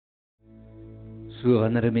So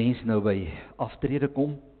wanneer 'n mens nou by aftrede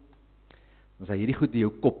kom, dan sal hierdie goed in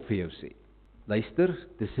jou kop vir jou sê. Luister,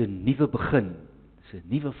 dis 'n nuwe begin, dis 'n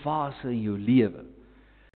nuwe fase in jou lewe.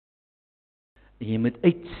 En jy moet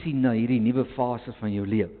uitsien na hierdie nuwe fase van jou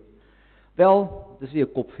lewe. Wel, dis wat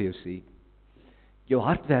jou kop vir jou sê. Jou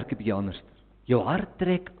hart werk 'n bietjie anders. Jou hart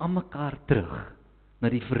trek aan mekaar terug na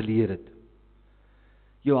die verlede toe.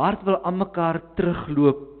 Jou hart wil aan mekaar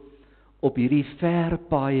terugloop op hierdie ver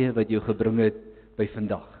paaie wat jou gebring het by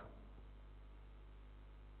vandag.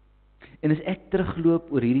 En as ek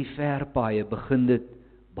terugloop oor hierdie ver paaie, begin dit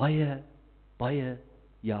baie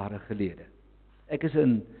jare gelede. Ek is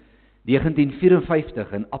in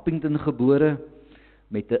 1954 in Appington gebore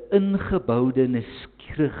met 'n ingeboude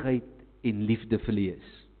nuuskierigheid en liefde vir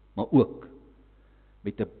lees, maar ook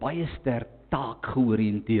met 'n baie sterk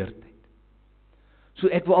taakgeoriënteerdheid. So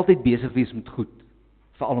ek wil altyd besig wees met goed,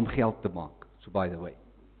 veral om geld te maak, so by the way.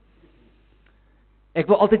 Ek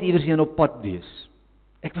wil altyd iewers heen op pad wees.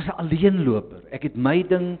 Ek was 'n alleenloper. Ek het my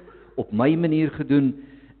ding op my manier gedoen.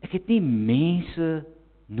 Ek het nie mense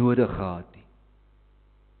nodig gehad nie.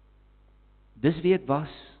 Dis wie ek was.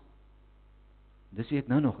 Dis wie ek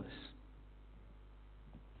nou nog is.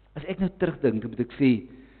 As ek nou terugdink, moet ek sê,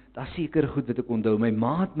 daar is seker goed wat ek onthou. My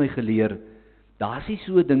ma het my geleer, daar is nie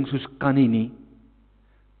so 'n ding soos kan nie.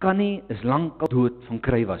 Kan nie is lankal dood van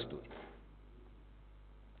kry was dood.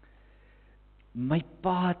 My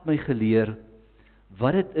pa het my geleer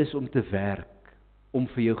wat dit is om te werk, om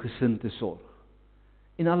vir jou gesin te sorg.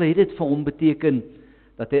 En al het dit vir hom beteken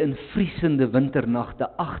dat hy in vriesende winternagte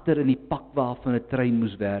agter in die pakwa van 'n trein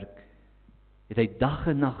moes werk, het hy dag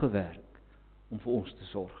en nag gewerk om vir ons te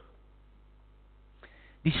sorg.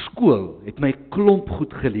 Die skool het my klomp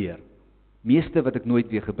goed geleer, meeste wat ek nooit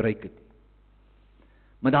weer gebruik het.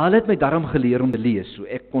 Maar daar het my darm geleer om te lees, so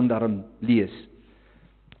ek kon daarom lees.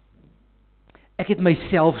 Ek het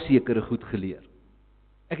myself sekere goed geleer.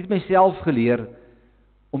 Ek het myself geleer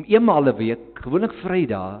om eenmaal 'n week, gewoonlik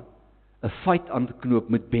Vrydag, 'n fight aan te knoop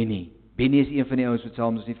met Benny. Benny is een van die ouens wat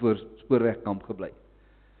saam ons nie voor spoorwegkamp gebly.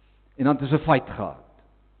 En dan het ons 'n fight gehad.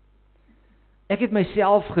 Ek het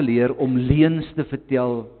myself geleer om leuns te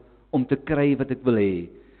vertel, om te kry wat ek wil hê.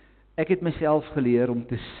 Ek het myself geleer om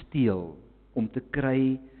te steel, om te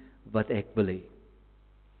kry wat ek wil hê.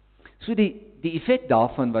 So die effek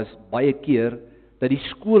daarvan was baie keer dat die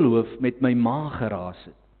skoolhoof met my ma geraas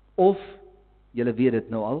het. Of, julle weet dit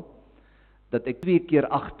nou al, dat ek 2 keer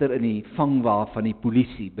agter in die vangwa van die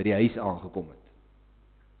polisie by die huis aangekom het.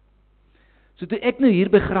 So toe ek nou hier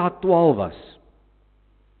by graad 12 was,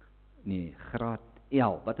 nee, graad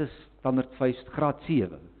 11, wat is standaard 5, graad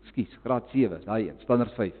 7, graad 7, daai een,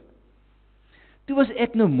 standaard 5. Toe was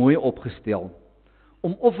ek nou mooi opgestel,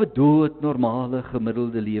 om of 'n doodnormale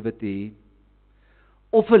gemiddelde lewe te hê,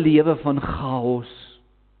 of 'n lewe van chaos,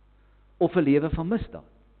 of 'n lewe van misdaad.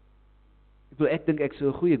 Ek dink ek sou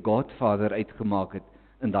 'n goeie Godfather uitgemaak het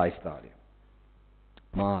in daai stadium.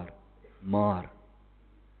 Maar,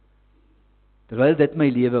 terwyl dit my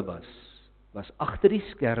lewe was agter die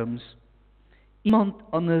skerms iemand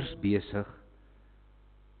anders besig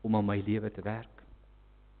om aan my lewe te werk.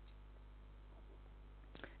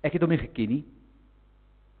 Ek het hom nie geken nie,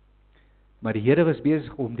 maar die Here was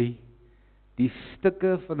besig om die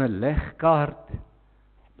stukke van 'n legkaart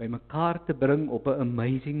bymekaar te bring op 'n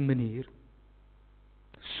amazing manier,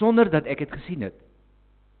 sonder dat ek het gesien het.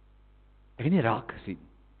 Ek het nie raak gesien,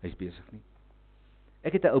 hy's besig nie.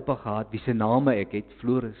 Ek het 'n oupa gehad, wie se name ek het,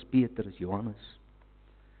 Floris, Petrus, Johannes.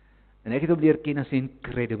 En ek het hom leer ken as 'n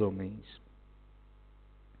incredible mens.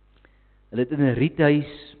 Hulle het in 'n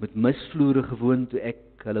riethuis met misvloere gewoon toe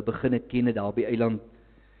ek hulle begin ken het daar by eiland.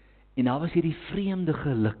 En daar was hierdie vreemde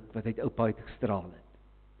geluk wat uit oupa uit gestraal het.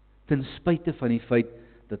 Ten spyte van die feit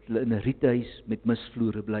dat hulle in 'n riethuis met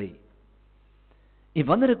misvloere bly. En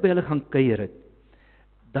wanneer ek by hulle gaan kuier het,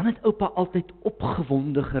 dan het oupa altyd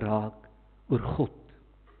opgewonde geraak oor God.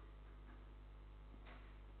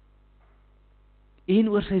 En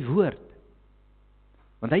oor sy woord.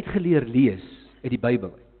 Want hy het geleer lees uit die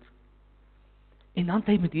Bybel uit. En dan het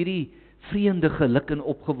hy met hierdie vreemde geluk en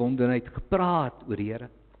opgewondenheid gepraat oor die Here.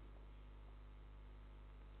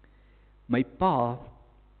 My pa,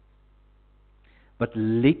 wat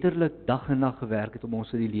letterlik dag en nag gewerk het om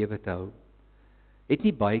ons in die lewe te hou, het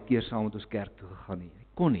nie baie keer saam met ons kerk toe gegaan nie. Hy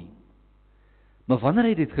kon nie. Maar wanneer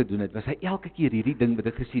hy dit gedoen het, was hy elke keer hierdie ding wat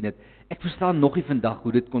ek gesien het. Ek verstaan nog nie vandag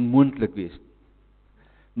hoe dit kon moontlik wees.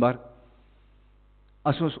 Maar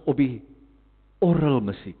as ons op die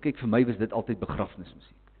orgelmusiek, kyk vir my was dit altyd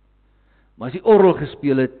begrafnismusiek. Maar as die orgel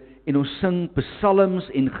gespeel het en ons sing psalms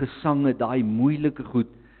en gesange, daai moeilike goed,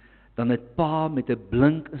 dan het pa met 'n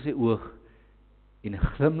blink in sy oog en 'n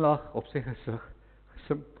glimlag op sy gesig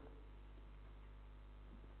gesink.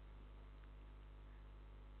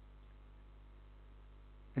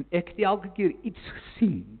 En ek het elke keer iets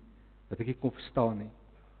gesien wat ek nie kon verstaan nie.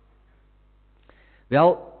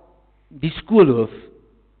 Wel, die skoolhoof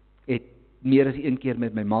het meer as een keer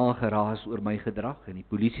met my ma geraas oor my gedrag en die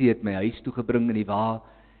polisie het my huis toe gebring in die wa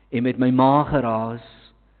en met my ma geraas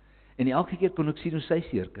en elke keer kon ek sien hoe sy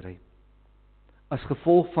seer kry as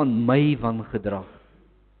gevolg van my wangedrag.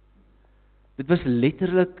 Dit was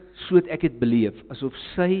letterlik, so het ek het beleef, asof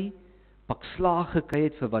sy pak slaag gekry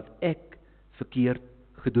het vir wat ek verkeerd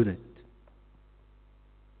gedoen het.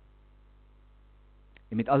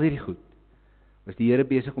 En met al hierdie goed, was die Here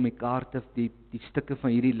besig om die kaarte, die stukke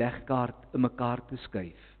van hierdie legkaart in mekaar te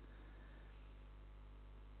skuif.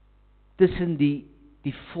 Tussen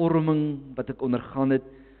die vorming wat ek ondergaan het,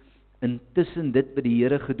 intussen dit wat die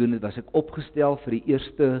Here gedoen het, was ek opgestel vir die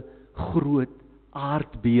eerste groot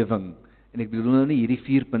aardbewing. En ek bedoel nou nie hierdie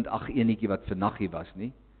 4.8 enetjie wat vandag hier was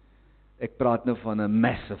nie. Ek praat nou van 'n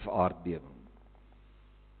massive aardbewing.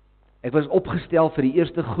 Ek was opgestel vir die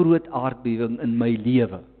eerste groot aardbewing in my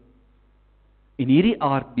lewe. En hierdie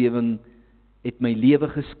aardbewing het my lewe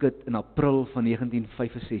geskit in April van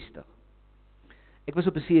 1965. Ek was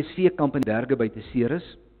op 'n CSV-kamp in Berge buite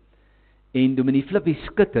Ceres en Dominee Flippie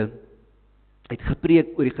Skutte het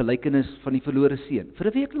gepreek oor die gelykenis van die verlore seun vir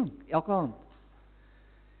 'n week lank, elke aand.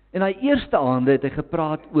 En daai eerste aande het hy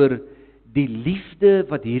gepraat oor die liefde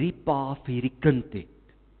wat hierdie pa vir hierdie kind het,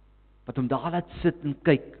 wat hom daar laat sit en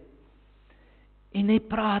kyk. En hy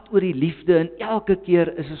praat oor die liefde en elke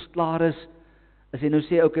keer is as klaar is, as hy nou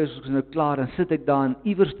sê, okay, as ek nou klaar, dan sit ek daar en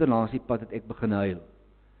iewers langs die pad het ek begin huil.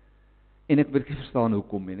 En ek weet nie verstaan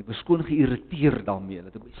hoekom en ek was skoon geïrriteerd daarmee,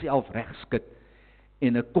 dat ek myself regskit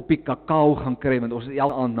en 'n koppie kakao gaan kry, want ons het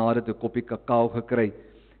elke aand nadat 'n koppie kakao gekry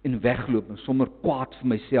en wegloop en sommer kwaad vir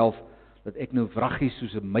myself, dat ek nou wraggies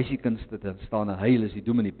soos 'n meisiekind sit en staan en huil as die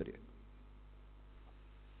dominee preek.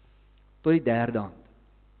 Tot die derde aand.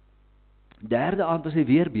 Derde aand was hy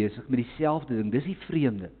weer besig met dieselfde ding, dis die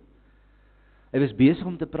vreemde. Hy was besig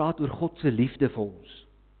om te praat oor God se liefde vir ons.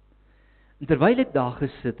 En terwyl ek daar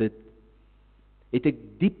gesit het, het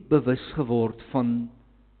ek diep bewus geword van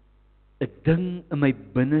 'n ding in my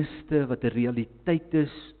binneste wat 'n realiteit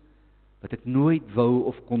is, wat ek nooit wou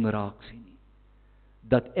of kon raak sien nie.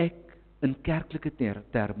 Dat ek in kerklike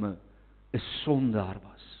terme 'n sondaar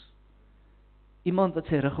was. Iemand wat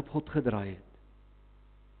sy rug op God gedraai het.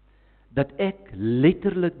 Dat ek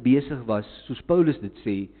letterlik besig was, soos Paulus dit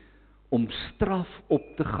sê, om straf op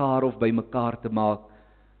te gaar of bymekaar te maak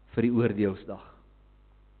vir die oordeelsdag.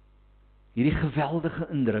 Hierdie geweldige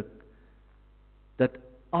indruk dat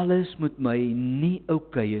alles met my nie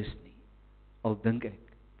oukei is nie, al dink ek,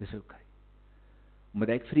 dis oukei. Omdat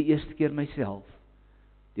ek vir die eerste keer myself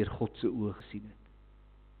deur God se oë gesien het.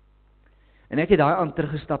 En ek het daai aand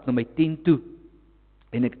teruggestap na my tent toe,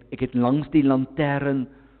 en ek het langs die lantern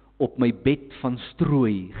op my bed van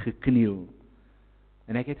strooi gekniel.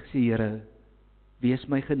 En ek het gesê, Here, wees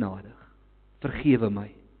my genadig, vergewe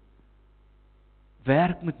my.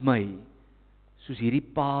 Werk met my, soos hierdie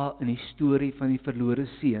pa in die storie van die verlore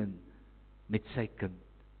seun met sy kind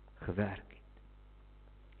gewerk het.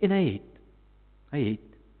 En hy het.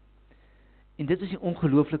 En dit is die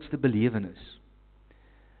ongelooflikste belewenis.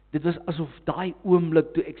 Dit was asof daai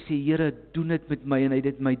oomblik toe ek sê, Here, doen dit met my, en hy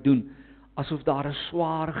dit my doen, asof daar 'n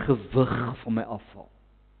swaar gewig van my afval.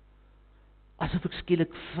 Asof ek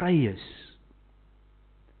skielik vry is.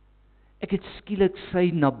 Ek het skielik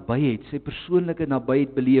sy nabyheid, sy persoonlike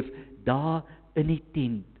nabyheid beleef, daar in die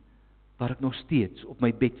tent, waar ek nog steeds op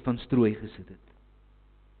my bed van strooi gesit het.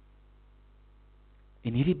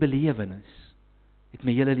 En hierdie belewenis het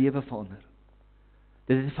my hele lewe verander.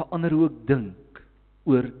 Dit het verander hoe ek dink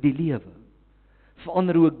oor die lewe,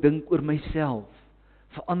 verander hoe ek dink oor myself,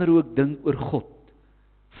 verander hoe ek dink oor God,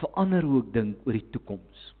 verander hoe ek dink oor die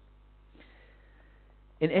toekoms.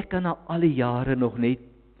 En ek kan na al die jare nog net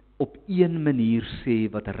op een manier sê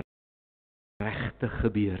wat regtig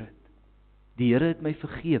gebeur het. Die Here het my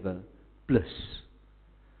vergewe, plus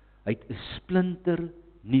hy het 'n splinter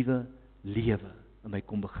nuwe lewe in my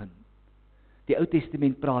kom begin. Die Ou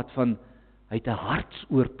Testament praat van, hy het 'n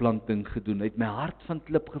hartsoorplanting gedoen, hy het my hart van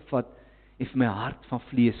klip gevat en vir my hart van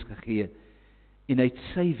vlees gegee, en hy het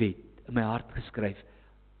sy wet in my hart geskryf.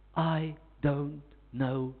 I don't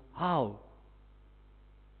know how.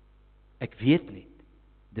 Ek weet net,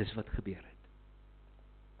 dis wat gebeur het.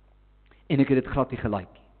 En ek het dit glad nie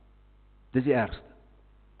gelike nie. Dis die ergste.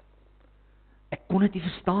 Ek kon dit nie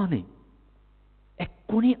verstaan nie. Ek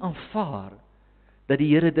kon nie aanvaar dat die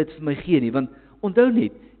Here dit vir my gee nie, want onthou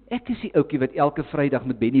net, Ek is die ouetjie wat elke Vrydag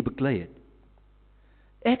met Benny beklei het.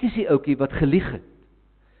 Ek is die ouetjie wat gelieg het.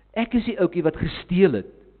 Ek is die ouetjie wat gesteel het.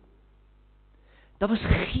 Daar was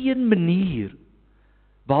geen manier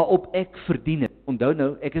waarop ek verdien het. Onthou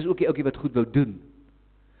nou, ek is ook die ouetjie wat goed wou doen.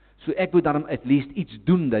 So ek moet daarom at least iets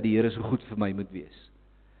doen dat die Here so goed vir my moet wees.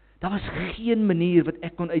 Daar was geen manier wat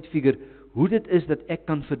ek kon uitfigure hoe dit is dat ek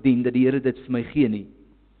kan verdien dat die Here dit vir my gee nie.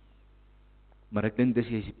 Maar ek dink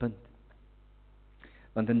dis juist die punt.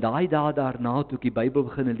 Want in daai dae daarna toe ek die Bybel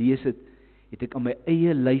begin lees het, het ek aan my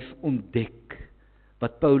eie lyf ontdek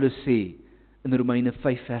wat Paulus sê in Romeine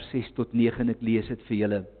 5 vers 6 tot 9 en ek lees dit vir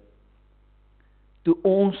julle. Toe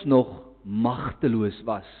ons nog magteloos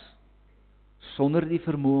was, sonder die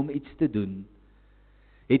vermoë om iets te doen,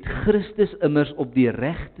 het Christus immers op die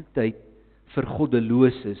regte tyd vir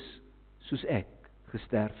goddeloses soos ek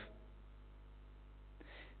gesterf.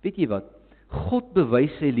 Weet jy wat? God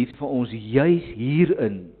bewys sy liefde vir ons juis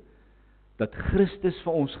hierin, dat Christus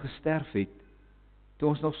vir ons gesterf het, toe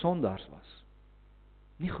ons nog sondaars was.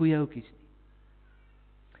 Nie goeie ouetjies nie.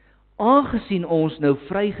 Aangesien ons nou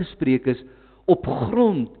vrygespreek is, op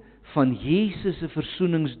grond van Jesus se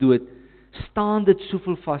versoeningsdood, staan dit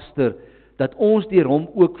soveel vaster, dat ons deur hom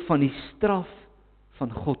ook van die straf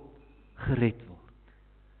van God gered word.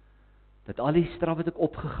 Dat al die straf wat ek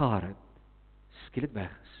opgegaar het, skielik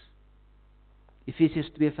weg is. Efesiërs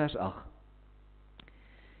 2 vers 8.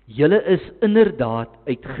 Julle is inderdaad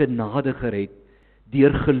uit genade gered,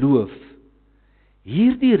 deur geloof.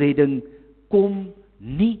 Hierdie redding kom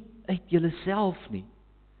nie uit julle self nie.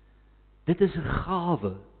 Dit is 'n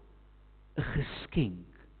gawe, 'n geskenk,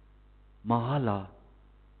 mahala,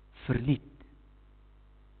 verniet,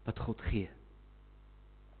 wat God gee.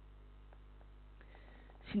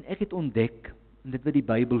 Sien, ek het ontdek, en dit wat die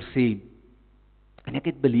Bybel sê, en ek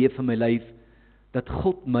het beleef in my lyf, dat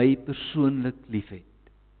God my persoonlik liefhet.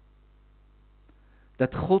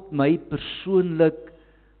 Dat God my persoonlik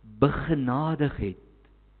begenadig het,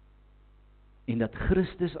 en dat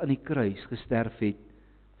Christus aan die kruis gesterf het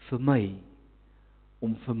vir my,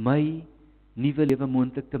 om vir my nuwe lewe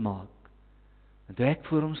moontlik te maak. En toe ek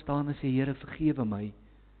voor hom staan en sê, Here, vergewe my,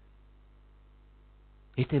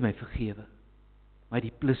 het hy my vergewe, maar hy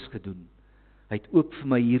het die plus gedoen. Hy het ook vir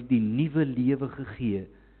my hierdie nuwe lewe gegee,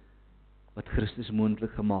 wat Christus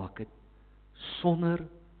moontlik gemaak het, sonder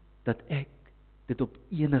dat ek dit op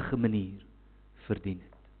enige manier verdien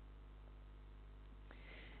het.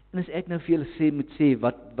 En as ek nou vir julle moet sê,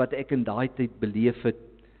 wat ek in daai tyd beleef het,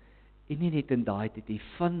 en nie net in daai tyd,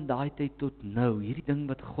 van daai tyd tot nou, hierdie ding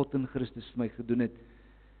wat God in Christus vir my gedoen het,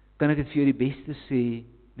 kan ek dit vir jou die beste sê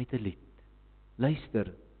met 'n lied.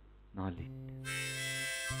 Luister na 'n lied.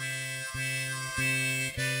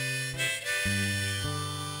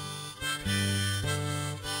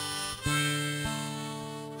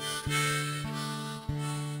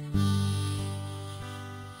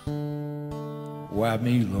 Why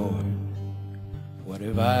me, Lord? What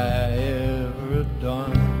have I ever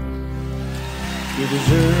done to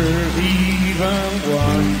deserve even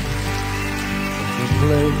one of the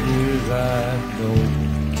pleasures I know?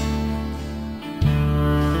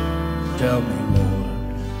 Tell me,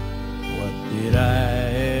 Lord, what did I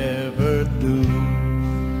ever do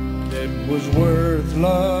that was worth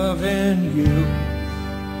loving you?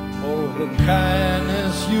 Oh, the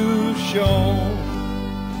kindness you've shown.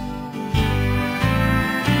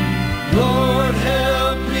 Lord,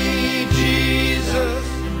 help me, Jesus,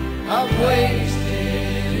 I've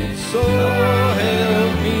wasted it, so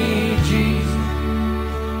help me, Jesus,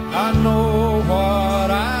 I know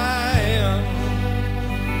what I am.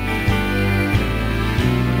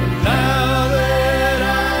 Now that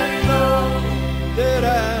I know that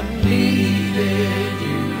I needed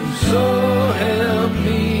you, so help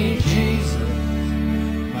me, Jesus,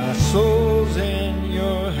 my soul's in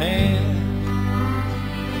your hand.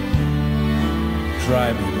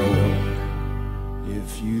 Try me, Lord,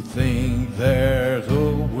 if you think there's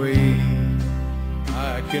a way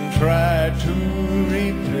I can try to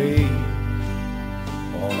repay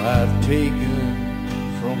all I've taken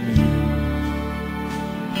from you.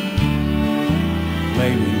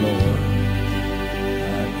 Maybe, Lord,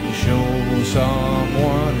 I can show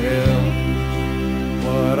someone else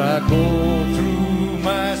what I go through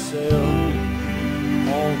myself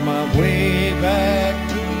on my way back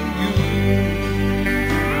to you.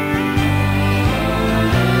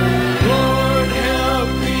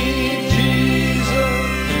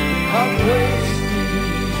 I'm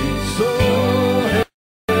wasted, so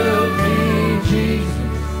help me,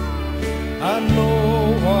 Jesus, I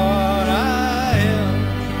know what I am.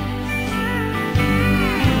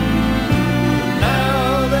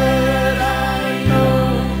 Now that I know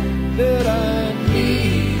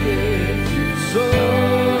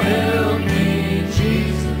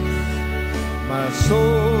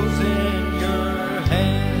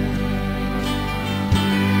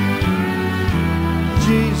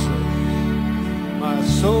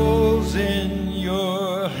souls in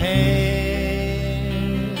your hand.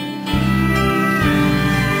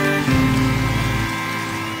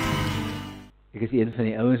 Ek is een van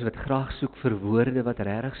die ouens wat graag soek vir woorde wat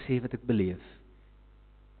regtig sê wat ek beleef.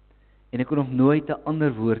 En ek kon nog nooit 'n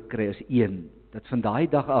ander woord kry as een, dat van daai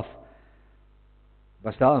dag af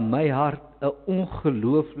was daar in my hart 'n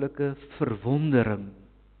ongelooflike verwondering,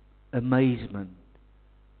 amazement,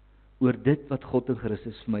 oor dit wat God in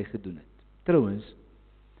Christus vir my gedoen het. Trouwens,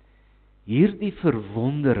 hierdie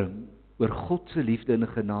verwondering oor God se liefde en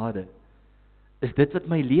genade, is dit wat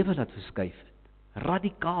my lewe laat verskuif het.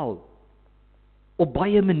 Radikaal. Op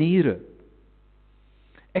baie maniere.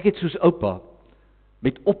 Ek het soos oupa,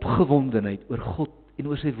 met opgewondenheid oor God en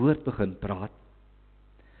oor sy woord begin praat.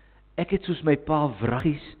 Ek het soos my pa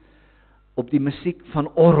wraggies op die musiek van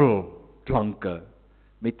orgelklanke,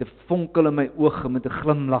 met 'n vonkel in my oë, met 'n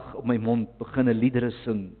glimlag op my mond, begin 'n liedere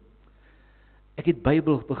sing. Ek het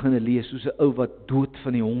Bybel begin lees soos 'n ou wat dood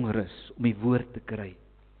van die honger is, om die woord te kry.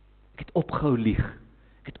 Ek het opgehou lieg,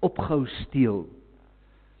 ek het opgehou steel.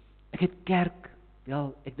 Ek het kerk,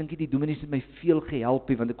 wel, ek dink die dominees het my veel gehelp,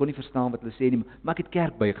 want ek kon nie verstaan wat hulle sê nie, maar ek het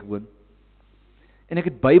kerk bygewoon. En ek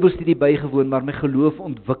het Bybelstudie bygewoon, maar my geloof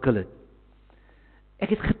ontwikkel het. Ek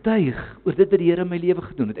het getuig oor dit wat die Here in my lewe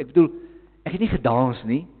gedoen het. Ek bedoel, ek het nie gedans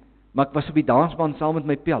nie, maar ek was op die dansbaan saam met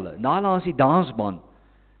my pelle. Na langs die dansbaan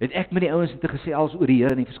het ek met die ouens te gesels oor die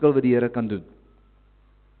Here en die verskil wat die Here kan doen.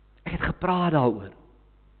 Ek het gepraat daaroor.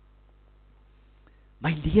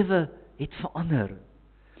 My lewe het verander.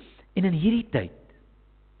 En in hierdie tyd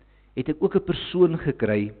het ek ook 'n persoon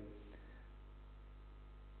gekry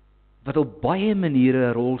wat op baie maniere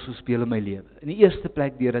 'n rol sou speel in my lewe. In die eerste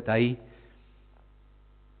plek deurdat hy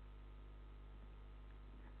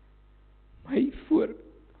my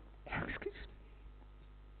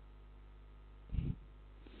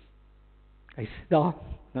hy sit daar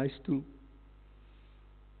in hy stoel.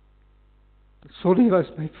 Sorie was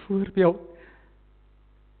my voorbeeld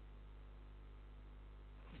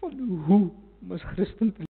van hoe om as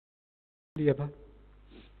Christen te lewe.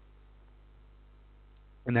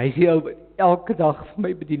 En hy sê ou, elke dag vir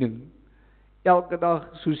my bediening, elke dag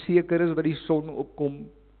so seker is wat die son opkom,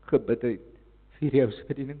 gebid het vir jou se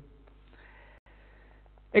bediening.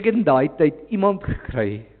 Ek het in daai tyd iemand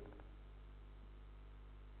gekry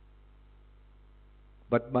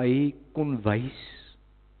wat my kon wys,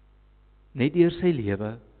 net deur sy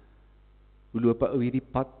lewe, hoe loop 'n ou hierdie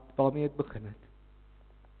pad waarmee het begin het.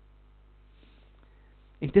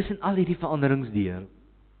 En tussen al hierdie veranderings deur,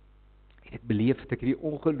 het ek beleef dat ek hierdie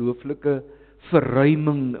ongelooflike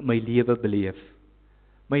verruiming in my lewe beleef.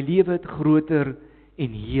 My lewe het groter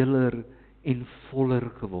en heeler en voller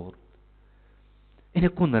geword. En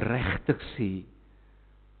ek kon regtig sê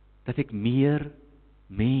dat ek meer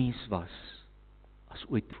mens was as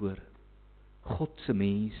ooit tevore. God se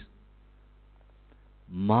mens.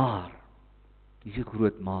 Maar, dis 'n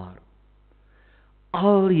groot maar.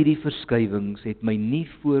 Al hierdie verskywings het my nie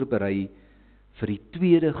voorberei vir die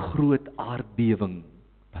tweede groot aardbewing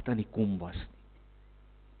wat aan die kom was nie.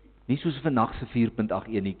 Nie soos vandag se 4.8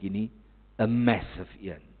 enetjie nie, 'n massive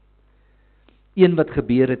een. Een wat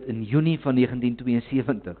gebeur het in Junie van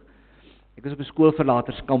 1972. Ek was op 'n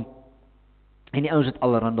skoolverlaterskamp en die ouens het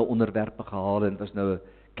allerhande onderwerpe gehaal en dit was nou 'n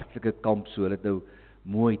Katolike kamp, so hulle het nou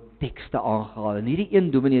mooi tekste aangehaal. En hierdie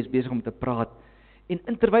een dominee is besig om te praat.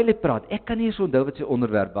 En terwyl hy praat, ek kan nie eens onthou wat sy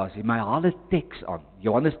onderwerp was nie, maar hy haal 'n teks aan.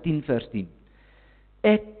 Johannes 10 vers 10.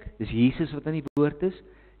 Ek, dis Jesus wat aan die woord is,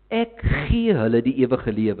 ek gee hulle die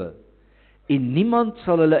ewige lewe. En niemand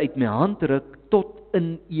sal hulle uit my hand ruk tot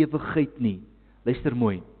in ewigheid nie. Luister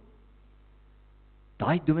mooi.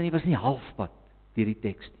 Daai dominee was nie halfpad deur die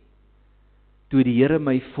teks nie. Toe die Here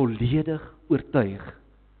my volledig oortuig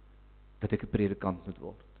dat ek 'n predikant moet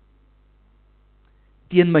word.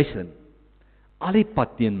 Teen my sin. Al die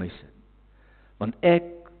pad teen my sin. Want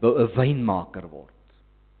ek wou 'n wynmaker word.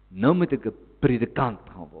 Nou moet ek 'n predikant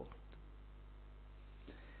gaan word.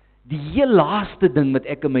 Die heel laaste ding wat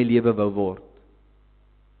ek in my lewe wou word,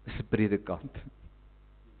 is 'n predikant.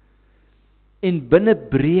 En binne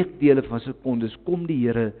breekdele van sekondes kom die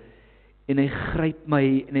Here en hy gryp my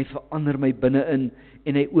en hy verander my binne-in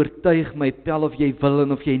en hy oortuig my, pel of jy wil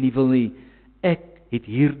en of jy nie wil nie, ek het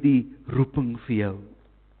hierdie roeping vir jou.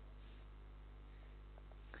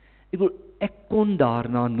 Ek kon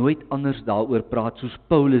daarna nooit anders daaroor praat soos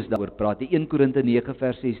Paulus daaroor praat. Die 1 Korinte 9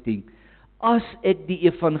 vers 16. As ek die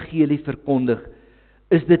evangelie verkondig,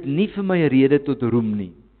 is dit nie vir my rede tot roem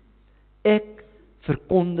nie. Ek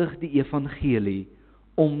verkondig die evangelie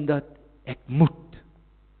omdat ek moet.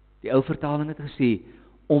 Die ou vertaling het gesê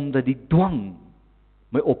omdat die dwang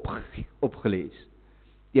my opgelees.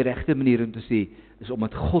 Die regte manier om te sê, is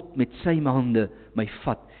omdat God met sy hande my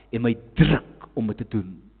vat en my druk om dit te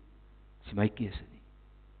doen. Dis my keuse nie.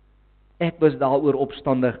 Ek was daaroor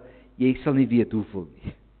opstandig, jy sal nie weet hoeveel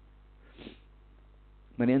nie.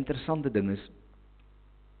 Maar die interessante ding is,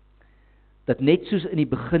 dat net soos in die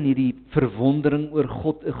begin hierdie verwondering oor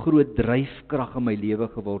God 'n groot dryfkrag in my lewe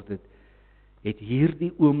geword het, het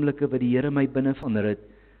hierdie oomblikke wat die Here my binne verander het,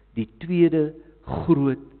 die tweede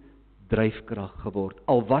groot dryfkrag geword,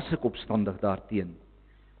 al was ek opstandig daarteen.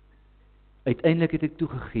 Uiteindelik het ek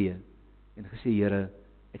toegegee en gesê, Here,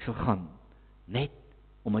 ek sal gaan, net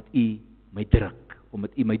omdat U my druk,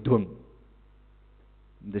 omdat U my dwing.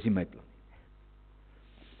 Dis nie my plan.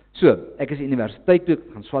 So, ek is universiteit toe,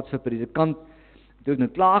 ek gaan swat vir predikant, toe ek nou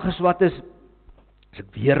klaar geswat is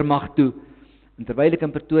ek weermag toe, en terwyl ek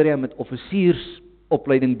in Pretoria met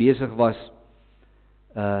offisiersopleiding besig was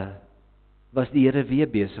die Here weer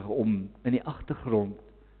besig om in die agtergrond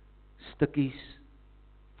stukkies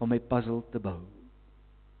van my puzzle te bou.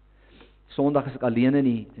 Sondag is ek alleen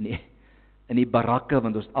in die barakke,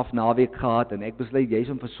 want ons het afnaweek gehad, en ek besluit, jy is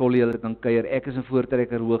om vir Solly hulle kan kuier, ek is in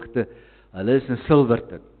Voortrekker hoogte, hulle is in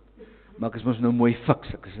Silverton, maar ek is mos nou mooi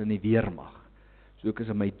fiks, ek is in die weermag. So ek is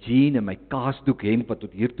in my jean en my kaasdoek hemp wat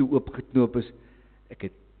tot hier toe oopgeknoop is, ek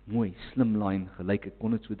het mooi slimline gelyk, ek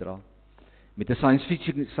kon dit so dra. Met 'n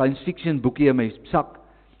science fiction boekie in my sak,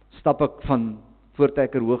 stap ek van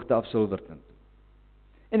Voortrekker hoogte af Silverton.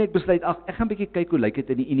 En ek besluit, ek gaan 'n bietjie kyk hoe lyk dit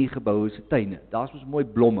in die Unie gebou se tuine. Daar's mos mooi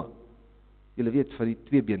blomme. Julle weet van die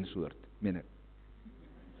tweebeensoort, meen ek.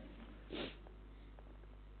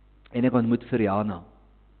 En ek ontmoet Veriana.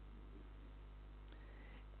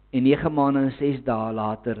 En 9 maande en 6 dae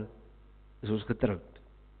later is ons getroud.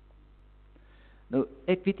 Nou,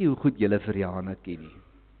 ek weet nie hoe goed julle Veriana ken nie,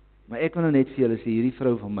 maar ek wil nou net vir julle sê, hierdie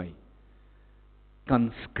vrou van my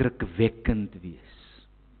kan skrikwekkend wees.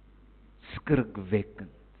 Skrikwekkend.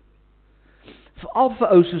 Veral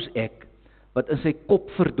vir ou soos ek, wat in sy kop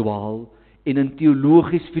verdwaal en in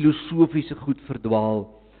teologies, filosofiese goed verdwaal,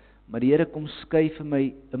 maar die Here kom skuif in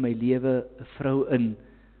my lewe 'n vrou in,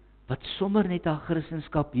 wat sommer net haar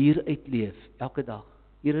Christendom hier uitleef, elke dag,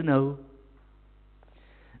 hier en nou.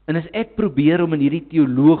 En as ek probeer om in hierdie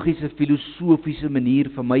teologiese, filosofiese manier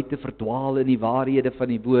vir my te verdwaal in die waarhede van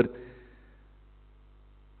die woord,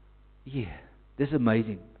 dis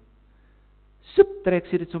amazing. Trek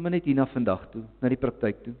sy dit sommer net hier na vandag toe, na die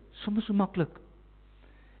praktyk toe, sommer so maklik.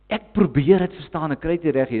 Ek probeer dit verstaan, ek kry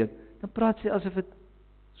dit reg hier, dan praat sy asof dit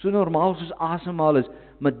so normaal soos asemhaal is,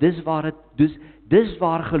 maar dis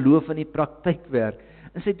waar geloof in die praktyk werk,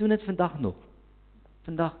 en sy doen dit vandag nog,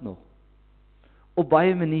 op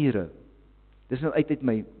baie maniere. Dis nou uit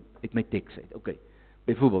my teks uit, okay,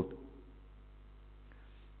 byvoorbeeld,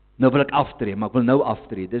 nou wil ek aftree, maar ek wil nou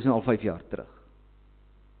aftree, dis nou al 5 jaar terug.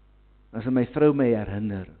 As my vrou my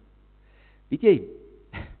herinner, weet jy,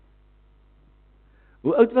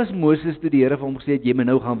 hoe oud was Moses toe die Here vir hom gesê het, jy moet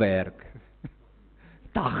nou gaan werk?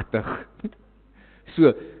 80.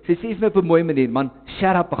 So, sy sê vir my op 'n mooi manier, man,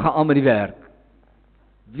 shut up, gaan aan met die werk.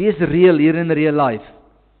 Wees real hier in real life.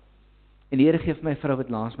 En die Here gee vir my vrou wat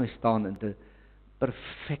langs my staan, en 'n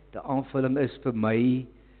perfekte aanvulling is vir my,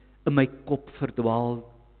 in my kop verdwaal,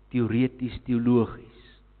 teoreties, teologies.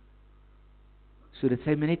 Sodat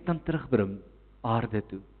sy my net kan terugbring aarde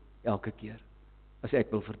toe, elke keer, as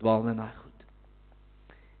ek wil verdwaal in daai goed.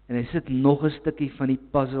 En hy sit nog 'n stukkie van die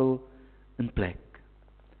puzzle in plek,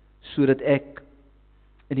 sodat ek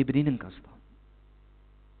in die bediening kan staan.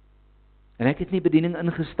 En ek het in die bediening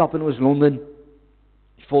ingestap in Oos-London,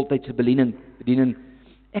 die Voltydse bediening.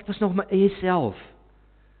 Ek was nog my eie self.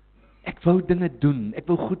 Ek wou dinge doen, ek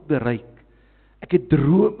wou goed bereik. Ek het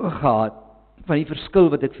drome gehad van die verskil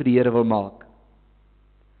wat ek vir die Here wil maak.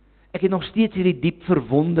 Ek het nog steeds hierdie diep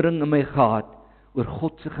verwondering in my gehad oor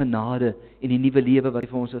God se genade en die nuwe lewe wat hy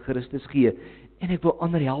vir ons in Christus gee, en ek wil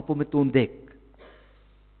ander help om dit te ontdek.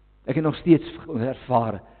 Ek het nog steeds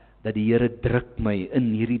ervaar dat die Here druk my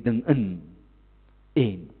in hierdie ding in,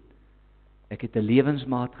 en ek het 'n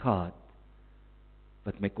lewensmaat gehad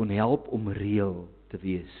wat my kon help om reël te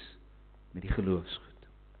wees met die geloofsgoed.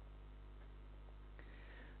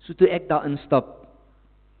 So toe ek daar instap,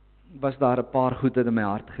 was daar 'n paar goed wat in my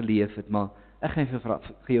hart geleef het, maar ek gaan vir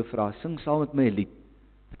jou vra, sing saam met my 'n lied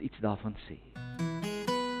wat iets daarvan sê.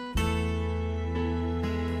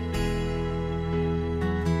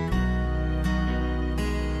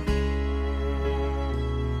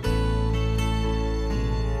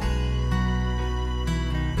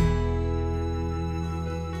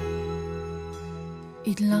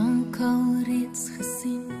 Het lankal reeds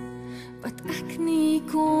gesien wat ek nie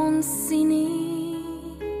kon sien nie.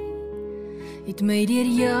 het my deur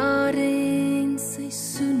jare en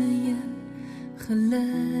seisoene heen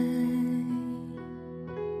gelei,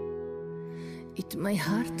 het my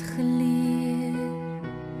hart geleer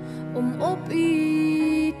om op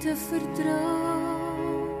U te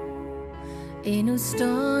vertrou, en nou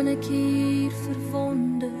staan ek hier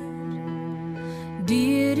verwonder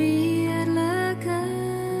deur die heerlikheid,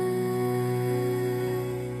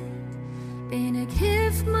 en ek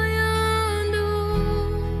hef my hand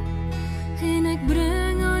op, en ek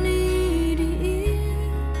bring aan U die eer,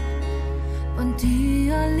 want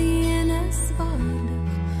U alleen is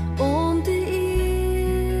waardig om te eer,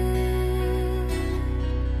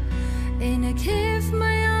 en ek hef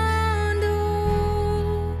my hand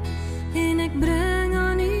op, en ek bring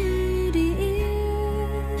aan U die eer,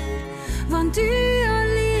 want U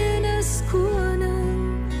alleen is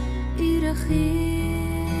koning, U regeer.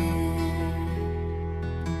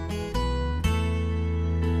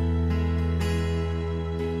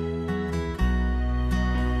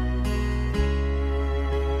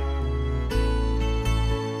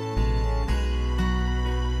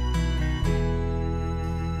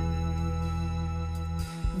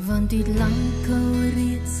 Want U het lank al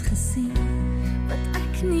reeds gesien wat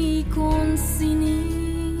ek nie kon sien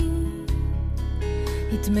nie,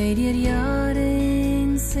 het my deur jare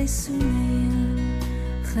en seisoene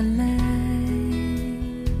gelei,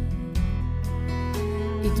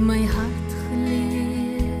 het my hart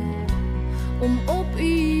geleer om op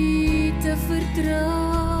U te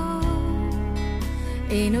vertrou,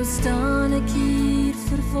 en nou staan ek hier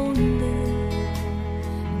verwonder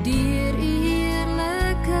deur U heerlikheid,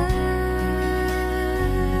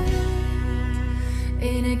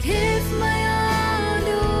 en ek hef my hand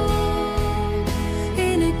op,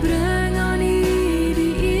 en ek bring aan U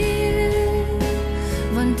die eer,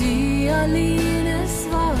 want U alleen is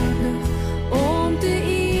waardig om te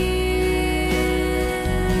eer,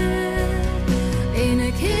 en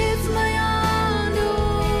ek hef my hand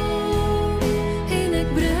op, en ek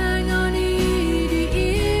bring aan U die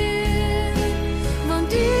eer, want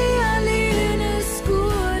U alleen is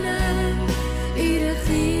koning, U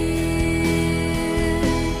regeer.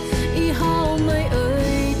 U haal my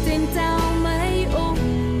uit en tel my op,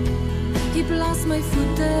 U plaas my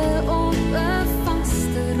voete op 'n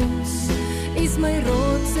vaste rots, U is my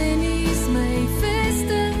rots en U is my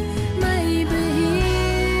vesting, my beheer,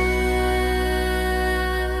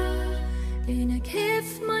 en ek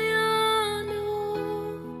hef my hand op,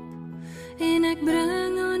 en ek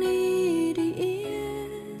bring aan U die eer,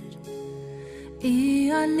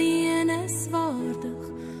 U alleen is waardig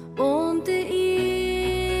om te eer,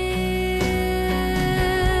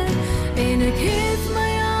 en ek hef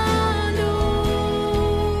my hand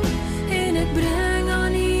op, en ek bring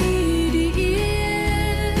aan U die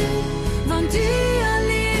eer, want U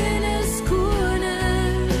alleen is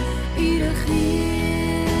koning, U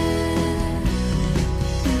regeer,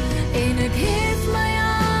 en ek hef my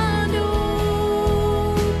hand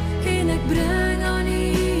op, en ek bring aan U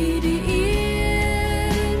die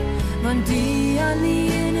eer, want U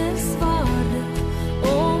alleen is waardig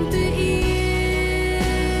om te eer,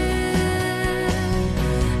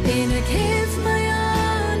 en ek hef my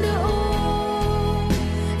hande op,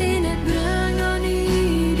 en ek bring aan U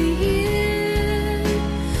die eer,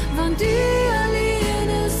 want U alleen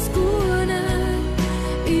is koning,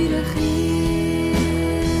 U regeer,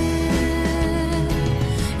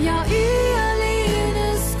 ja, U alleen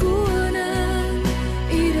is koning,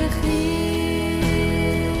 U regeer,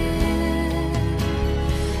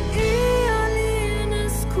 U alleen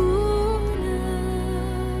is koning,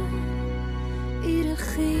 U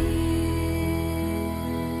regeer.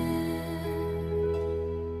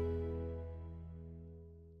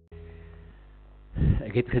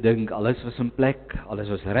 Ek het gedink, alles was in plek, alles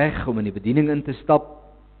was reg om in die bediening in te stap,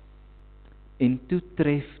 en toe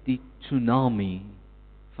tref die tsunami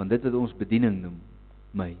van dit wat ons bediening noem,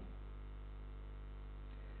 my.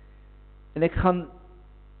 En ek gaan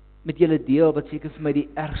met julle deel wat seker vir my die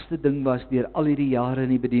ergste ding was deur al hierdie jare in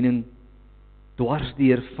die bediening,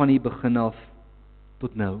 dwarsdeur van die begin af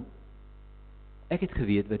tot nou. Ek het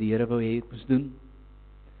geweet wat die Here wou hê ek moes doen.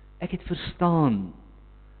 Ek het verstaan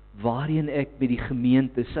waarheen ek met die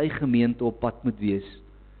gemeente, sy gemeente op pad moet wees.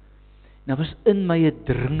 Nou was in my 'n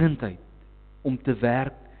dringendheid om te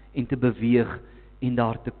werk en te beweeg en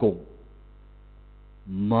daar te kom.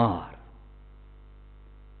 Maar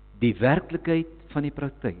die werklikheid van die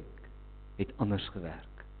praktyk het anders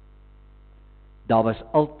gewerk. Daar was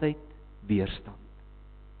altyd weerstand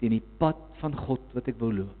teen die pad van God wat ek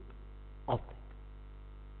wou loop. Altyd.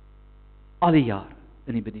 Al die jare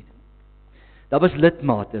in die bediening. Daar was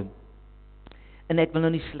lidmate. En ek wil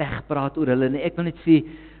nou nie sleg praat oor hulle nie. Ek wil net sê,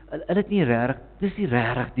 hulle het nie regtig, dis nie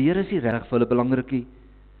regtig, die Here is nie regtig vir hulle belangrik nie.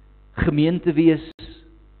 Gemeente wees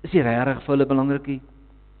is nie regtig vir hulle belangrik nie.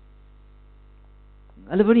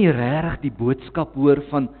 Hulle wil nie regtig die boodskap hoor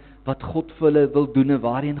van wat God vir hulle wil doen en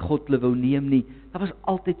waarheen God hulle wou neem nie. Daar was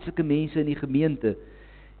altyd sulke mense in die gemeente.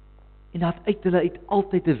 En daar het uit hulle uit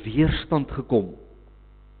altyd 'n weerstand gekom.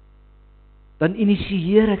 Dan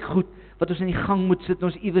initieer ek goed wat ons in die gang moet sit en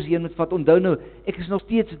ons iewers heen moet vat. Onthou nou, ek is nog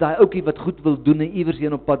steeds daai ouetjie wat goed wil doen en iewers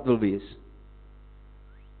heen op pad wil wees.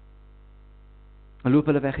 Dan loop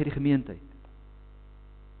hulle weg uit die gemeente uit.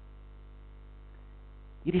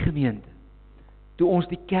 Hierdie gemeente, toe ons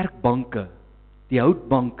die kerkbanke, die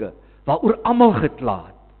houtbanke, waaroor almal gekla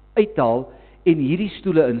het, uithaal en hierdie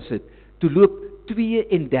stoele insit, toe loop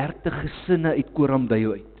 32 gesinne uit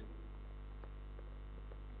Koramduyo uit.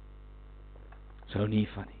 Sou nie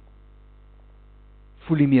van nie.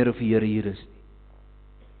 Voel nie meer of die Here hier is nie.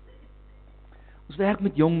 Ons werk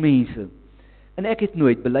met jong mense, en ek het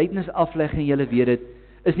nooit belydenis afleg en julle weet dit,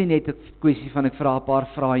 is nie net 'n kwessie van ek vra 'n paar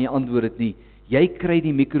vrae en jy antwoord dit nie. Jy kry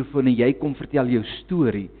die mikrofoon en jy kom vertel jou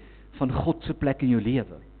storie van God se plek in jou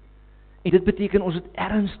lewe. En dit beteken ons het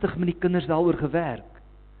ernstig met die kinders daaroor gewerk.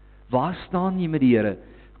 Waar staan jy met die Here?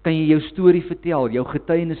 Kan jy jou storie vertel, jou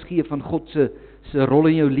getuienis gee van God se rol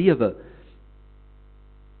in jou lewe?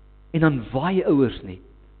 En dan waai ouers net.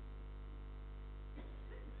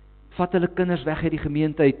 Vat hulle kinders weg uit die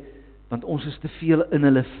gemeente uit, want ons is te veel in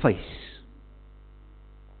hulle face.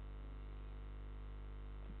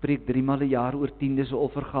 Preek 3 maal 'n jaar oor tiendes en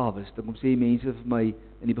offergawes. Dan kom sê mense vir my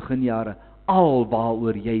in die beginjare, al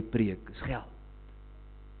waaroor jy preek is geld.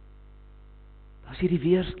 Daar is hierdie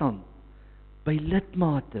weerstand by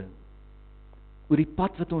lidmate oor die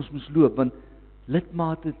pad wat ons moes loop, want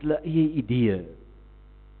lidmate het hulle eie idee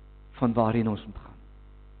van waarheen ons moet gaan.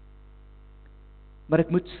 Maar ek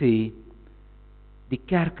moet sê, die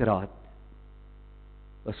kerkraad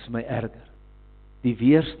was vir my erger. Die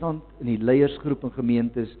weerstand in die leiersgroep en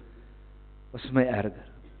gemeentes was vir my erger.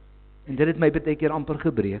 En dit het my baie keer amper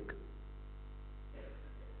gebreek.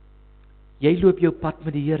 Jy loop jou pad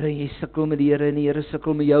met die Here en jy sukkel met die Here en die Here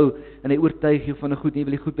sukkel met jou en hy oortuig jou van 'n goed en jy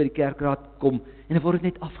wil goed by die kerkraad kom en dan word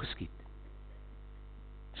dit net afgeskiet.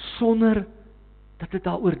 Sonder dat dit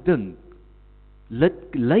daaroor dink.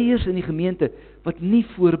 Leiers in die gemeente wat nie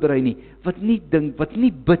voorberei nie, wat nie dink, wat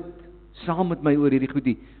nie bid saam met my oor hierdie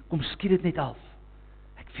goedie, kom skiet dit net af.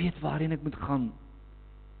 Ek weet waarheen ek moet gaan.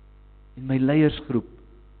 En my leiersgroep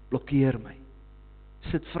blokkeer my.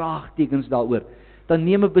 Sit vraagtekens daaroor. Dan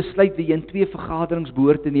neem 'n besluit wie jy in 2 vergaderings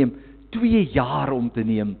behoort te neem, 2 jaar om te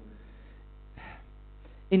neem.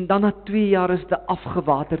 En dan na 2 jaar is dit 'n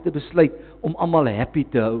afgewaterde besluit om almal happy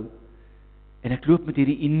te hou. En ek loop met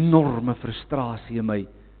hierdie enorme frustrasie in my,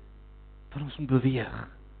 van ons moet beweeg.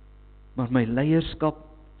 Maar my leierskap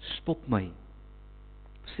stop my.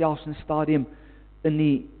 Selfs in 'n stadium in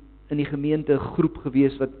die gemeente 'n groep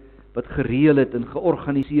gewees wat gereël het en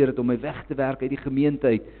georganiseer het om my weg te werk uit die gemeente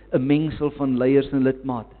uit, 'n mengsel van leiers en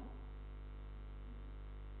lidmate.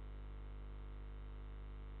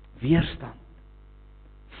 Weerstand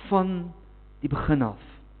van die begin af.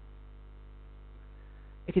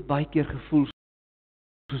 Ek het baie keer gevoel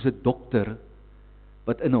soos 'n dokter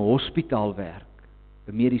wat in 'n hospitaal werk,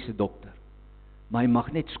 'n mediese dokter, maar hy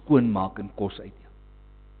mag net skoonmaak en kos uitdeel.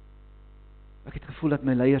 Ek het gevoel dat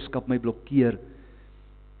my leierskap my blokkeer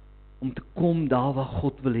om te kom daar waar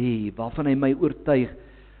God wil hê, waarvan hy my oortuig,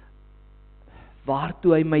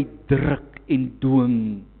 waartoe hy my druk en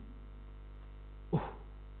dwing.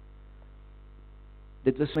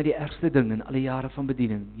 Dit was my die ergste ding in alle jare van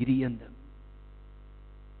bediening, hierdie een ding.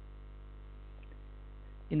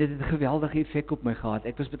 En dit het 'n geweldige effek op my gehad.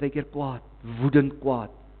 Ek was baie keer kwaad, woedend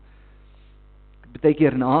kwaad. Baie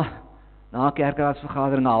keer na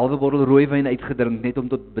kerkraadsvergadering 'n halwe bottel rooiwyn uitgedrink net om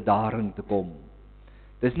tot bedaring te kom.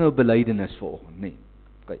 Dis nou 'n belydenis vanoggend, nee.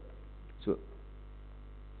 Kyk. So.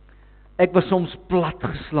 Ek was soms plat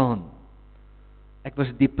geslaan. Ek was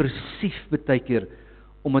depressief baie keer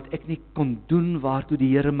omdat ek nie kon doen waartoe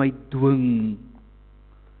die Here my dwing.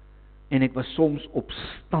 En ek was soms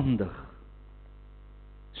opstandig.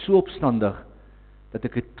 So opstandig dat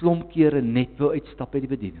ek 'n klomp kere net wou uitstap uit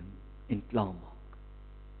die bediening en klaarmaak.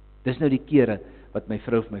 Dis nou die kere wat my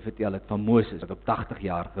vrou vir my vertel het van Moses wat op 80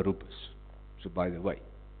 jaar geroep is. So by the way.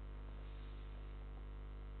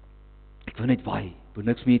 Ek wou net waai, wou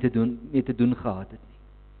niks meer te doen gehad het nie.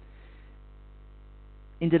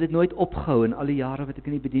 En dit het nooit opgehou in alle jare wat ek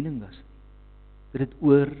in die bediening was nie. Dit het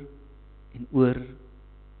oor en oor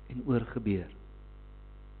en oor gebeur.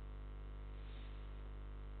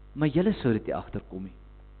 Maar julle sou dit nie agterkom nie.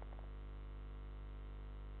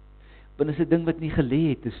 Want dit is 'n ding wat nie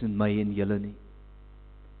gelê het tussen my en julle nie.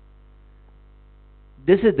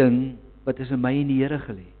 Dis 'n ding wat tussen my en die Here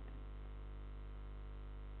gelê het.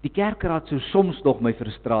 Die kerkraad sou soms nog my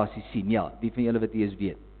frustrasie sien. Ja, die van julle wat hier is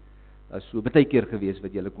weet. Daar is so baie keer gewees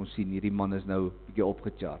wat julle kon sien, hierdie man is nou 'n bietjie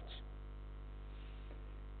opgecharge.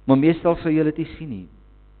 Maar meestal sou julle dit nie sien nie.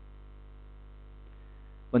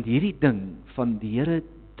 Want hierdie ding van die Here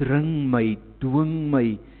dring my, dwing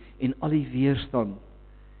my en al die weerstand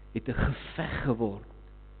het 'n geveg geword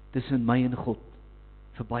tussen my en God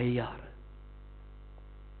vir baie jare.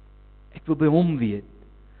 Ek wil by hom weet,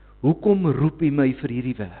 hoekom roep hy my vir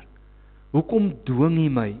hierdie werk? Hoekom dwing hy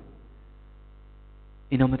my?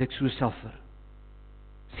 En dan moet ek so suffer.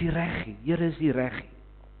 Is die reg, Here is die reg.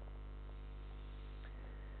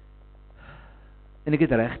 En ek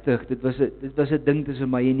het regtig, dit was 'n ding tussen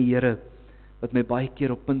my en die Here, wat my baie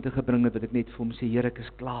keer op punte gebring het, wat ek net vir hom sê, Here, ek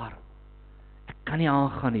is klaar. Ek kan nie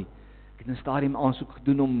aangaan nie. Ek het 'n stadium aansoek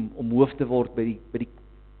gedoen om hoof te word by die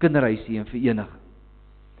kinderhuisie en vereniging.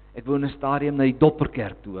 Ek wou in 'n stadium na die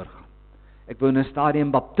Dopperkerk toe oorgaan. Ek wou in 'n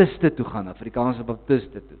stadium baptiste toe gaan, Afrikaanse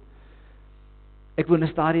baptiste toe. Ek wou in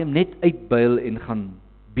 'n stadium net uitbuil en gaan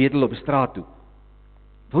bedel op die straat toe.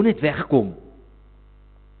 Ek wou net wegkom.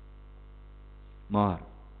 Maar,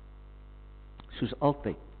 soos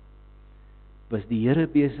altyd, was die Here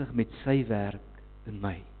besig met sy werk in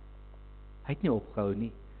my. Hy het nie opgehou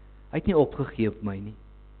nie. Hy het nie opgegee op my nie.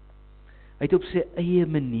 Hy het op sy eie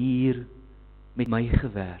manier met my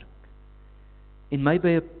gewerk. En my by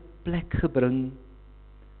 'n plek gebring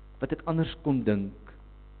wat ek anders kon dink,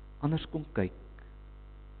 anders kon kyk,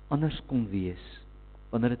 anders kon wees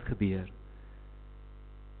wanneer dit gebeur.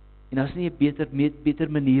 En daar is nie 'n beter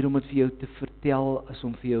manier om dit vir jou te vertel as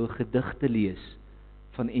om vir jou 'n gedig te lees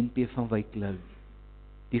van NP van Wyklou.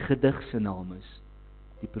 Die gedig se naam is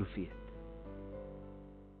Die Profeet.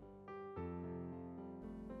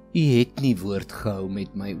 U het nie woord gehou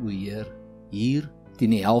met my, o Heer. Hier, teen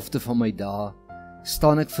die helfte van my dae,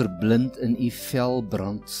 staan ek verblind in u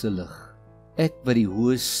felbrandse lig. Ek wat die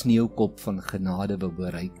hoë sneeukop van genade wou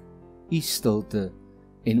bereik, u stilte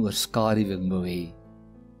en oorskaduwing wou hê.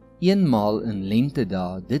 Eenmaal in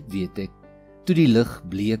lentedae, dit weet ek, toe die lig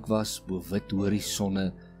bleek was bo wit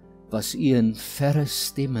horisonne, was u 'n verre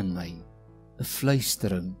stem in my, 'n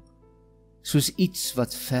fluistering, soos iets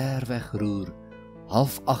wat ver weg roer,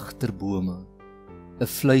 half agter bome, 'n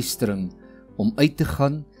fluistering om uit te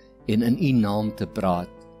gaan en in u naam te praat.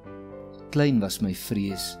 Klein was my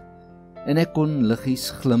vrees, en ek kon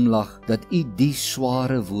liggies glimlag dat u die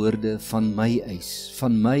sware woorde van my eis,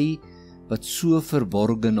 van my wat so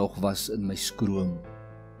verborgen nog was in my skroom.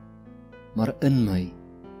 Maar in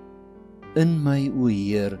my, o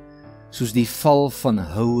Heer, soos die val van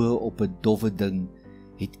houe op 'n dowwe ding,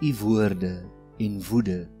 het u woorde en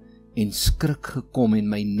woede en skrik gekom en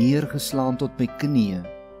my neergeslaan tot my knieë,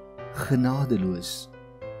 genadeloos,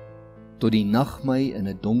 tot die nag my in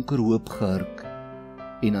 'n donker hoop gehurk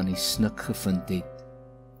en aan die snik gevind het.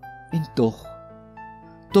 En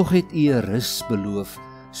tog het u 'n rus beloof,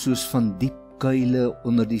 soos van diep kuile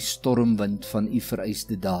onder die stormwind van u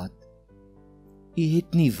vereiste daad. U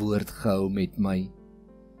het nie woord gehou met my.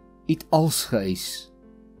 U het als geëis,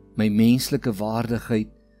 my menslike waardigheid,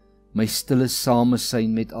 my stille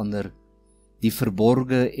samesyn met ander, die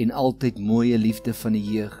verborge en altyd mooie liefde van die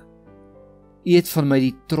jeug. U het van my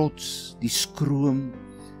die trots, die skroom,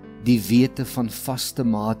 die wete van vaste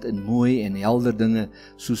maat in mooi en helder dinge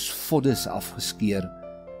soos voddes afgeskeer,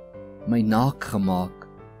 my naak gemaak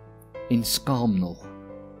en skaam nog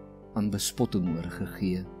aan bespotting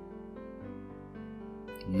oorgegee.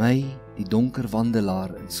 My, die donker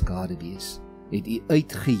wandelaar in skaduwees, het u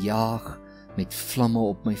uitgejaag met vlamme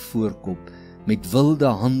op my voorkop, met wilde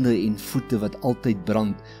hande en voete wat altyd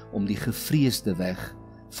brand om die gevreesde weg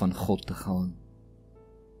van God te gaan.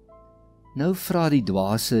 Nou vra die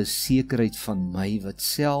dwaase sekerheid van my wat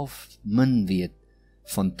self min weet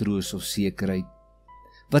van troos of sekerheid,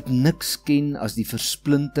 wat niks ken as die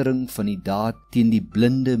versplintering van die daad teen die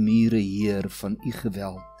blinde mure heer van u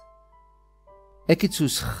geweld. Ek het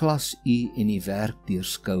soos glas u en die werk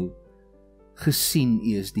deurskou, gesien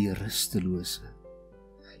u is die rustelose.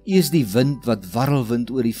 U is die wind wat warrelwind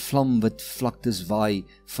oor die vlamwit vlaktes waai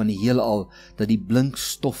van die heelal, dat die blink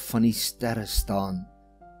stof van die sterre staan.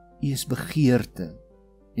 U is begeerte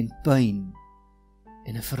en pyn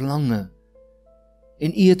en 'n verlange,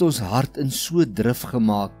 en u het ons hart in so drif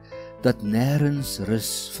gemaak, dat nêrens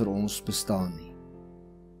rus vir ons bestaan nie.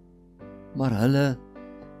 Maar hulle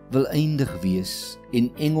wil eindig wees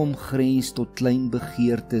en eng omgrens tot klein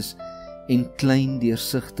begeertes en klein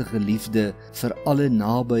deursigtige liefde vir alle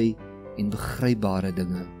naby en begrypbare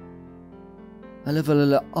dinge. Hulle wil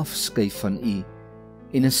hulle afskei van U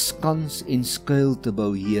en 'n skans en skuil te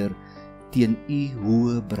bou, Heer, teen U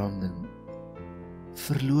hoë branding.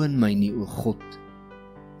 Verloon my nie, o God,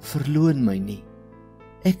 verloon my nie.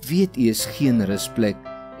 Ek weet U is geen rusplek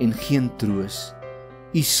en geen troos.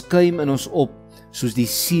 U skuim in ons op soos die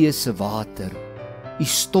see se water. U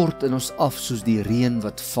stort in ons af soos die reën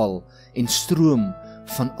wat val en stroom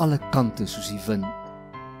van alle kante soos die wind.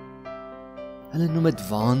 Hulle noem dit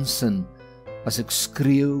waansin as ek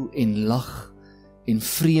skreeu en lag en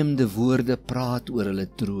vreemde woorde praat oor hulle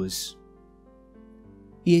troos.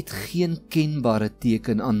 U het geen kenbare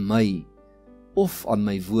teken aan my of aan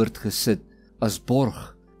my woord gesit as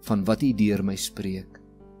borg van wat U deur my spreek.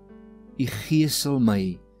 U geesel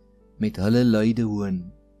my met hulle luide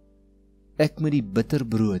hoon. Ek moet die bitter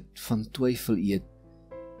brood van twyfel eet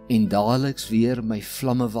en daagliks weer my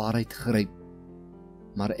vlamme waarheid gryp.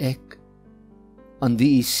 Maar ek, aan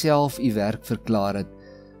wie U self U werk verklaar het,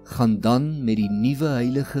 gaan dan met die nuwe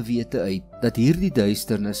heilige wete uit, dat hierdie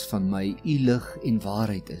duisternis van my U lig en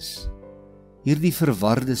waarheid is. Hierdie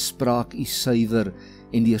verwarde spraak U suiwer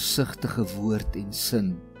en deursigtige woord en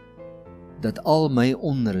sin, dat al my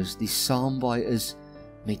onrus die saamwaai is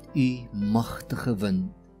met U magtige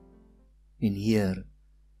wind. En Heer,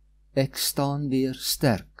 ek staan weer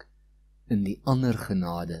sterk in die ander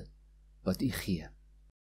genade wat U gee.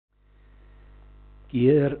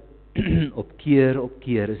 Keer op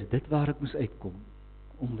keer is dit waar ek moes uitkom,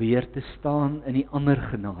 om weer te staan in die ander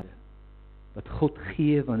genade, wat God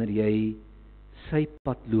gee wanneer jy sy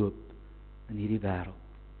pad loop in hierdie wêreld.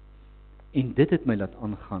 En dit het my laat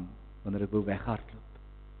aangaan, wanneer ek wou weghardloop.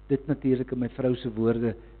 Dit natuurlik in my vrou se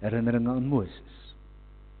woorde, herinneringe aan Moses.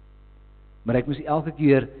 Maar ek moes elke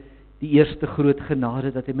keer die eerste groot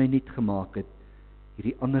genade dat hy my nuut gemaak het,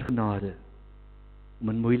 hierdie ander genade, om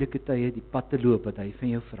in moeilike tye die pad te loop wat hy van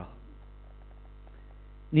jou vra.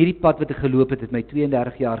 En hierdie pad wat ek geloop het my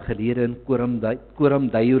 32 jaar gelede in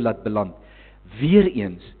Koramdayo laat beland.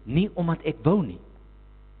 Weereens, nie omdat ek wou nie.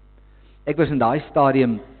 Ek was in daai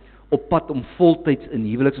stadium op pad om voltyds in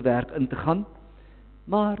huwelikswerk in te gaan,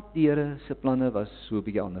 maar die Here se planne was so 'n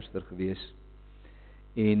bietjie anderster gewees.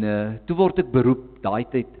 En toe word ek beroep, daai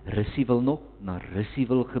tyd Russiewil nog, na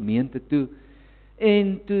Russiewil gemeente toe,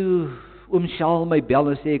 en toe oom Sjaal my bel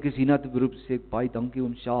en sê ek is hierna te beroep, sê ek baie dankie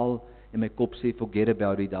oom Sjaal, en my kop sê forget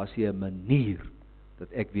about it, daar sê 'n manier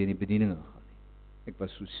dat ek weer in die bediening gaan nie. Ek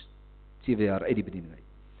was so 7 jaar uit die bediening uit.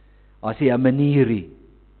 Daar sê 'n manierie,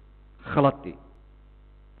 glad nie.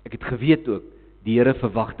 Ek het geweet ook, die Here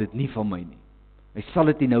verwag dit nie van my nie. Hy sal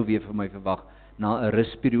dit nie nou weer van my verwag, na 'n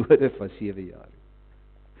rusperiode van 7 jaar.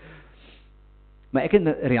 Maar ek en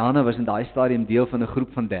Rihanna was in daai stadium deel van 'n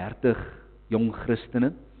groep van 30 jong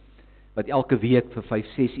Christene, wat elke week vir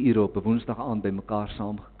 5-6 ure op 'n Woensdag aand by mekaar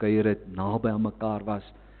saam gekuier het, naby aan mekaar was.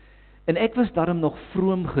 En ek was daarom nog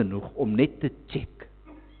vroom genoeg om net te check.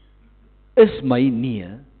 Is my nee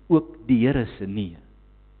ook die Here se nee?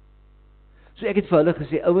 So ek het vir hulle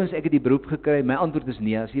gesê, ouens, ek het die beroep gekry, my antwoord is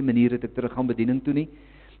nee, as die manier dat ek terug gaan bediening toe nie,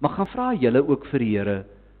 maar gaan vra julle ook vir die Here,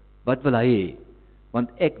 wat wil hy hê? Want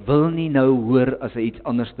ek wil nie nou hoor as hy iets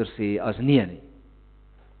anderster sê as nee nie.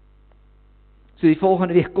 So die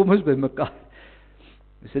volgende week kom ons by mekaar.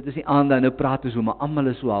 Ons sit ons nie aan dan nou praat ons so, maar almal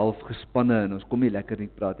is so half gespanne en ons kom nie lekker nie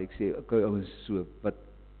praat. Ek sê, okay ouens, so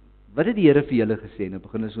wat het die Here vir julle gesê? Nou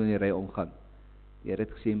begin ons so in die ry omgaan. Die Here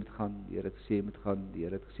het gesê jy moet gaan, die Here het gesê jy moet gaan, die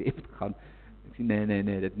Here het gesê jy moet gaan. Ek sê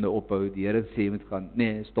nee, dit moet ophou. Die Here het gesê jy moet gaan.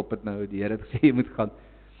 Nee, stop dit nou. Die Here het gesê jy moet gaan.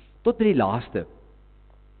 Tot by die laaste.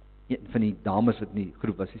 Een van die dames wat in die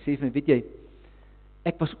groep was, sy sê vir my, weet jy,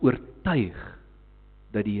 ek was oortuig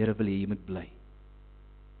dat die Here wil hê jy moet bly.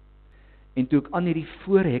 En toe ek aan hierdie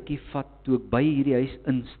voorhekkie vat, toe ek by hierdie huis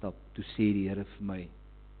instap, toe sê die Here vir my,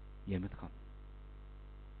 jy moet gaan.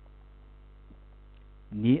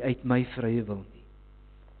 Nie uit my vrye wil nie,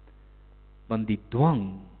 want die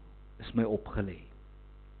dwang is my opgelê.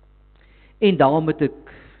 En daarom het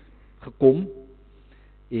ek gekom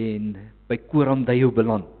en by Koramdayo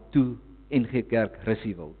beland, toe NG Kerk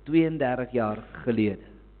Russiewil, 32 jaar gelede.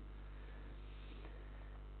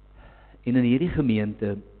 En in hierdie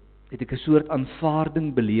gemeente het ek 'n soort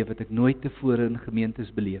aanvaarding beleef wat ek nooit tevore in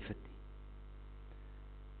gemeentes beleef het nie.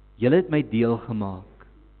 Julle het my deel gemaak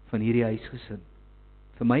van hierdie huisgesin,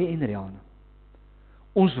 vir my en Rihanna.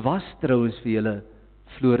 Ons was trouens vir julle,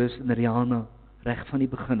 Floris en Rihanna, reg van die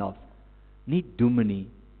begin af, nie dominee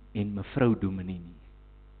en mevrou dominee nie.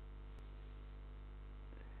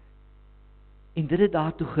 En dit het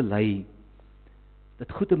daartoe gelei,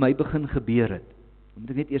 dat goed in my begin gebeur het. Dan moet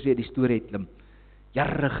ek net eers weer die storie uitklim.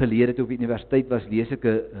 Jare gelede toe op die universiteit was, lees ek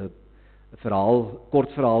 'n verhaal, kort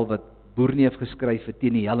verhaal wat Boerneef geskryf het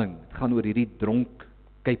teen die helling. Het gaan oor hierdie dronk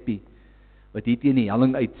kuipie wat hier teen die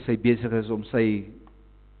helling uit sy besig is om sy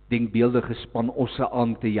denkbeeldige span osse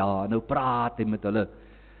aan te ja. Nou praat hy met hulle.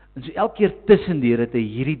 En so elke keer tussendeur het hy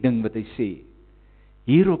hierdie ding wat hy sê.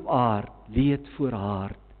 Hier op aard leed voor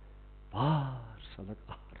hart, waar sal ek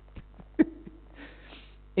aard?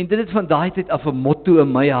 En dit het van daai tyd af 'n motto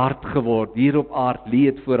in my hart geword. Hier op aard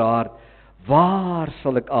leed voor hart, waar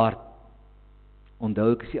sal ek aard?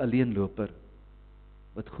 Onthou ek is die alleenloper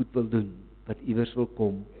wat goed wil doen, wat iewers wil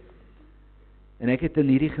kom. En ek het in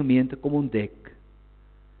hierdie gemeente kom ontdek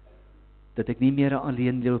dat ek nie meer 'n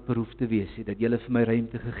alleenloper hoef te wees nie, dat julle vir my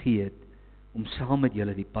ruimte gegee het om saam met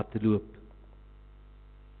julle die pad te loop.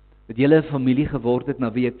 Dat julle 'n familie geword het na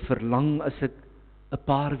wie ek verlang as ek 'n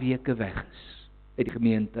paar weke weg is uit die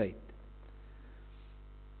gemeente uit.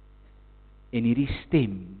 En hierdie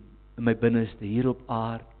stem in my binneste, hier op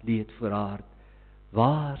aard leed voor hart,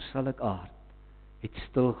 waar sal ek aard, het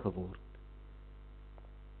stil geword.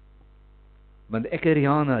 Want ek en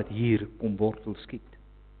Rihanna het hier kom wortel skiet.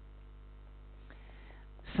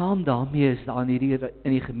 Saam daarmee is daar in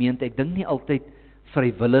die gemeente, ek dink nie altyd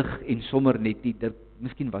vrywillig en sommer net nie,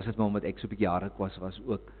 miskien was dit maar omdat ek so 'n bietjie jarig was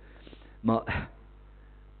ook, maar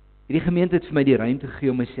hierdie gemeente het vir my die ruimte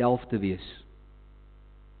gegee om myself te wees,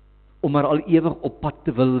 om maar al ewig op pad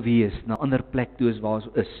te wil wees, na 'n ander plek toe as waar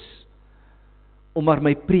ons is, om maar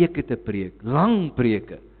my preke te preek, lang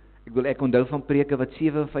preke, ek onthou van preke wat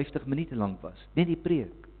 57 minute lank was, net die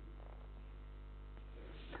preek,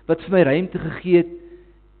 wat vir my ruimte gegee het,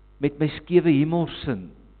 met my skewe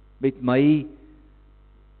hemelsin, met my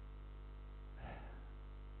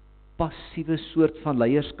passiewe soort van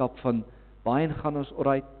leierskap van baie en gaan ons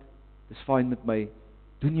alright, dis fyn met my,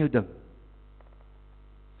 doen jou ding.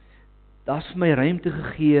 Daar's vir my ruimte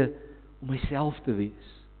gegee om myself te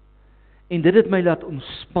wees. En dit het my laat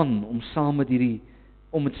ontspan om saam met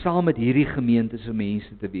hierdie gemeente se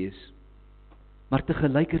mense te wees. Maar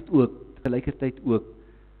tegelykertyd ook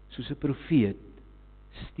soos 'n profeet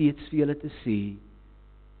steeds vir julle te sê,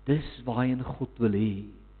 dis waarheen God wil hê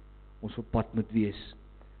ons op pad moet wees,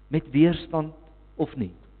 met weerstand of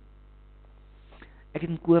nie. Ek het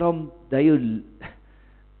in Koram jou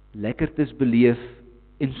lekkertes beleef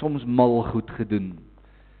en soms mal goed gedoen.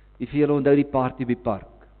 Wie vir julle onthou die party by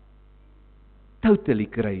park? Totally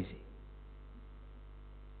crazy.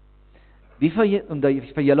 Wie van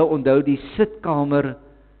julle onthou die sitkamer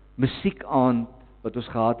musiekaand wat ons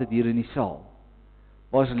gehad het hier in die saal?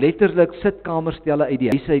 Waar ons letterlik sitkamerstelle uit die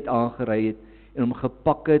huis uit aangery het en hom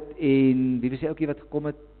gepak het en wie was die ouetjie wat gekom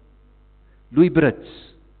het? Louis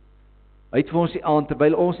Brits. Hy het vir ons die aand,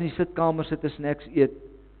 terwyl ons in die sitkamer sit en snacks eet,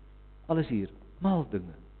 alles hier, mal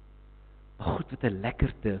dinge. Maar goed, wat 'n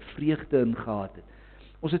lekkerte, vreugde ingehad het.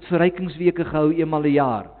 Ons het verrykingsweke gehou eenmal 'n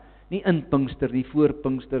jaar, nie in Pinkster nie, voor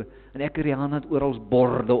Pinkster, en ek en Rihanna het oral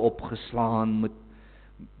borde opgeslaan, met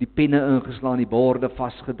die penne ingeslaan, die borde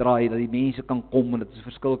vasgedraai, dat die mense kan kom en dat dit 'n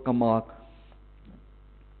verskil kan maak.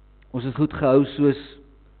 Ons het goed gehou soos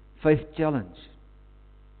Faith Challenge,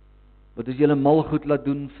 wat ons julle mal goed laat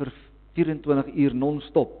doen vir 24 uur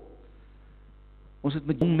non-stop. Ons het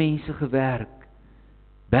met jong mense gewerk,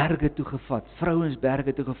 berge toegevat, vrouens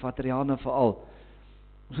berge toegevat, Rihanna veral.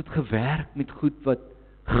 Ons het gewerk met goed wat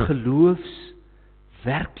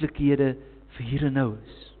geloofswerklikhede vir hier en nou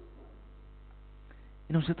is.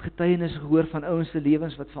 En ons het getuienis gehoor van ouens se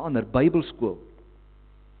lewens wat verander, Bybelskool.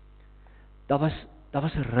 Daar was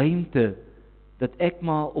 'n ruimte dat ek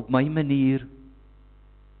maar op my manier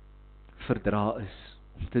verdra is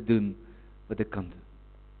om te doen wat ek kan doen.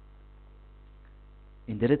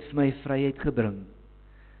 En dit het vir my vryheid gebring,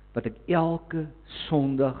 wat ek elke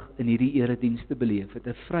Sondag in hierdie eredienste beleef het,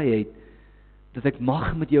 'n vryheid dat ek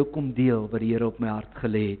mag met jou kom deel wat die Here op my hart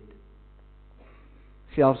gelê het.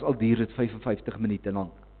 Selfs al duur dit 55 minute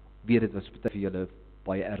lank, weet dit was vir julle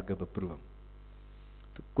baie erge beproewing.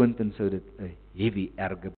 Vir Quentin sou dit 'n heavy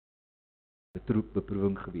erge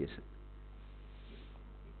beproewing gewees het.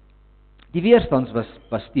 Die weerstand was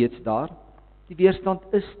steeds daar. Die weerstand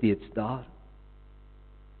is steeds daar.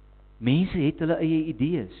 Mense het hulle eie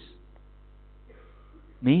idees.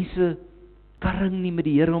 Mense karring nie met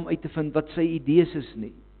die Here om uit te vind wat sy idees is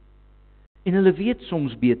nie. En hulle weet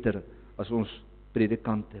soms beter as ons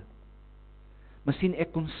predikante. Maar sien,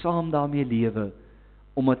 ek kon saam daarmee lewe,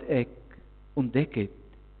 omdat ek ontdek het,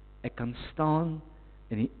 ek kan staan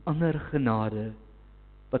in die ander genade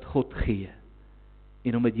wat God gee,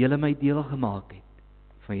 en omdat julle my deel gemaak het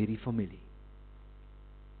van hierdie familie.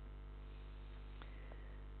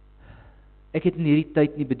 Ek het in hierdie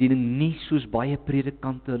tyd in die bediening nie soos baie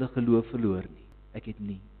predikante hulle geloof verloor nie. Ek het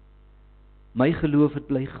nie. My geloof het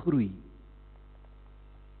bly groei,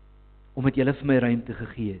 omdat julle vir my ruimte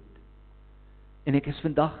gegee het. En ek is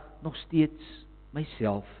vandag nog steeds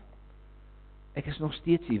myself. Ek is nog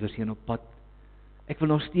steeds iewersheen op pad. Ek wil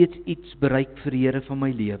nog steeds iets bereik vir die Here van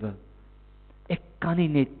my lewe. Ek kan nie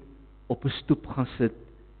net op 'n stoep gaan sit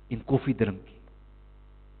en koffie drink nie.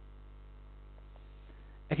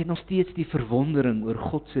 Ek het nog steeds die verwondering oor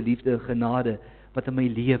God se liefde en genade wat in my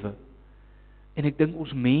lewe. En ek dink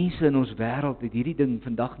ons mense in ons wêreld het hierdie ding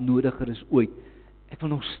vandag nodiger as ooit. Ek wil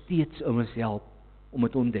nog steeds ouens help om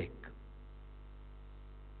dit te ontdek.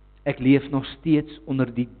 Ek leef nog steeds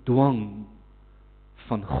onder die dwang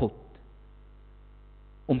van God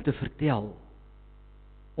om te vertel,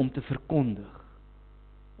 om te verkondig,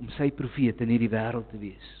 om sy profeet in hierdie wêreld te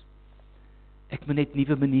wees. Ek moet net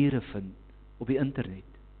nuwe maniere vind op die internet.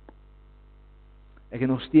 Ek het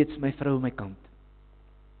nog steeds my vrou aan my kant,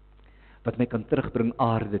 wat my kan terugbring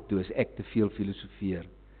aarde toe as ek te veel filosofeer.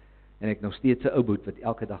 En ek nog steeds 'n ou boet wat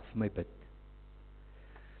elke dag vir my bid.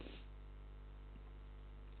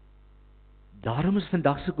 Daarom is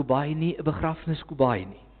vandag se kobaai nie 'n begrafniskobaai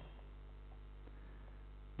nie.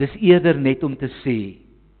 Dis eerder net om te sê,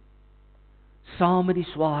 saam met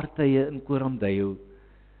die swaar tye in Koramdeyo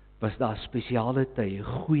was daar spesiale tye,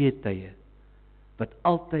 goeie tye, wat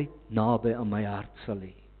altyd naby aan my hart sal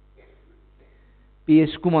hê.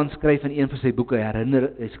 P.S. Koeman skryf in een van sy boeke,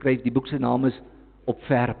 hy skryf, die boek se naam is Op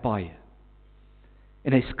ver paaie.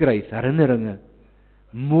 En hy skryf, herinneringe,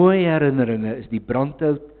 mooi herinneringe is die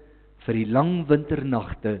brandhout vir die lang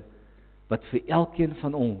winternagte wat vir elkeen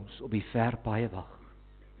van ons op die ver paaie wag.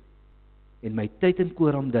 En my tyd in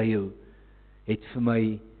Koramdeyo het vir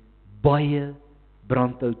my baie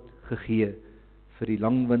brandhout gegee vir die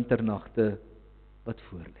lang winternagte wat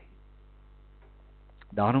voorlê.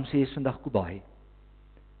 Daarom sê ek vandag kobaai,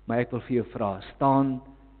 maar ek wil vir jou vra, staan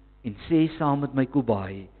en sê saam met my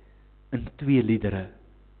kobaai in 2 liedere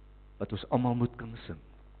wat ons almal moet kan sing.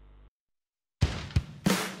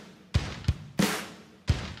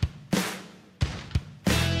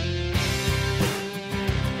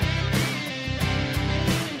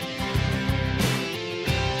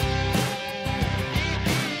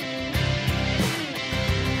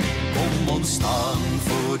 Kom ons staan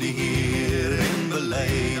voor die Heer en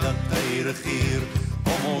bely dat hy regeer.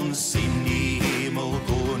 Kom ons sien die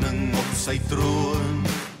hemelkoning op sy troon.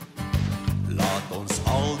 Laat ons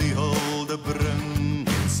al die hulde bring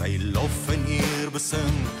en sy lof en eer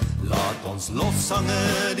besing. Laat ons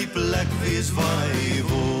lofsange die plek wees waar hy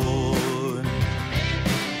woon.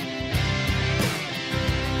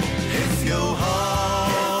 Hef jou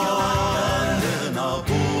hande na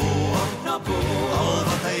bo, al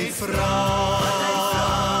wat hy vra.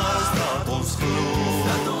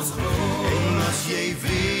 Jy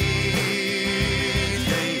weet,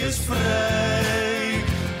 jy is vry,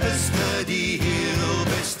 is dit die heel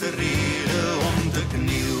beste rede om te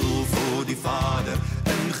kniel voor die Vader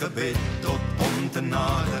in gebed tot om te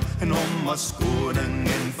nader en om as koning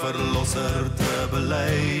en verlosser te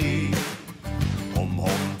bely. Om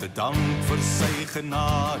hom te dank vir sy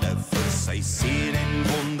genade, vir sy seën en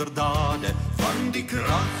wonderdade, van die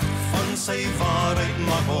krag van sy waarheid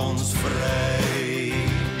maak ons vry.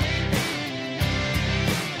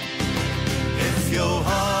 Jou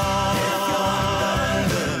hande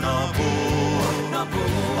na bo, al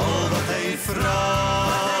wat hy vra,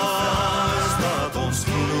 is dat ons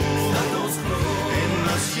glo,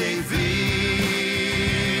 en as jy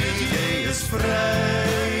weet, jy is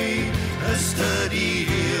vry, is dit die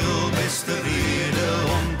heel beste rede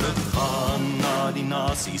om te gaan na die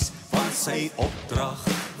nasies, want sy opdrag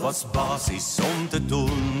was basies om te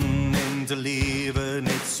doen en te lewe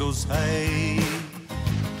net soos hy.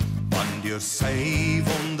 Deur sy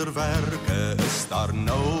wonderwerke is daar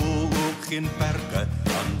nou ook geen perke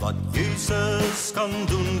aan wat Jesus kan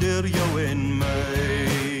doen deur jou en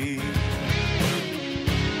my.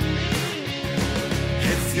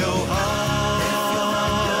 Hef jou hande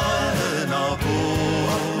na bo,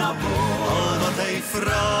 al wat hy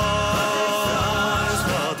vra, is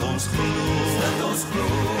dat ons glo,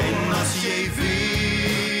 en as jy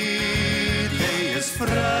weet, jy is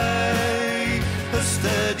vry, is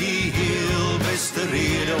dit die heel beste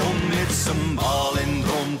rede om met simbaal en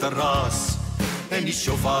drom te raas en die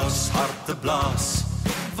shofars hard te blaas,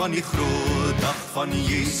 van die groot dag van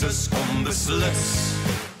Jesus kom beslis.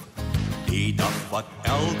 Die dag wat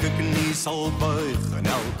elke knie sal buig en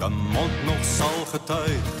elke mond nog sal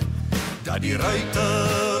getuig, dat die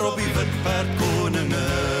ruiter op die wit perd koning is.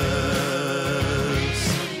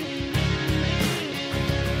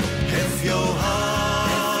 Hef jou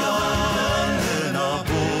hande na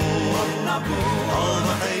bo, al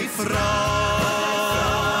wat hy vra,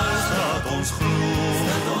 ons glo.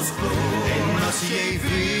 En as jy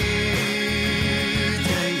weet,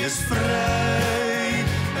 jy is vry,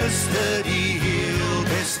 is dit die heel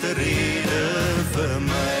beste rede vir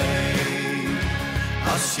my.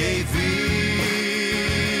 As jy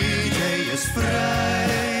weet, jy is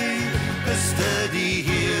vry, is dit die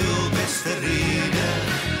heel beste rede,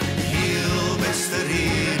 heel beste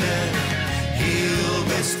rede, heel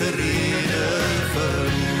beste rede vir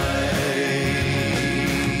my.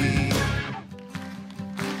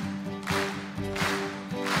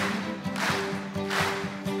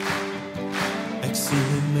 Ek sien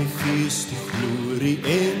in my gees die glorie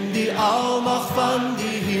en die almag van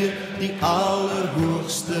die Heer, die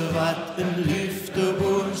Allerhoogste wat in liefde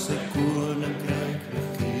oor sy koninkryk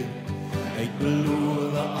regeer. Hy het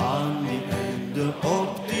beloof aan die einde,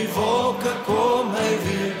 op die wolke kom hy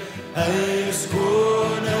weer. Hy is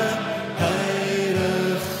koning, hy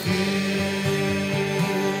regeer.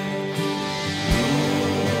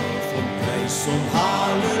 Loof en prys hom,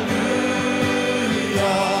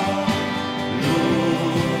 halleluja.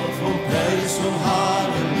 Loof en prys hom,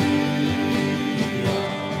 halleluja.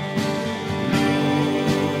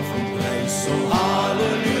 Loof en prys hom,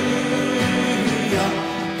 halleluja.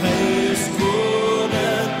 Hy is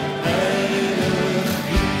koning, hy regeer.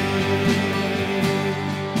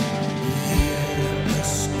 Die Here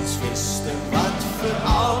is ons vesting, wat vir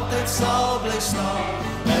altyd sal bly staan.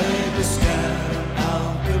 Hy beskerm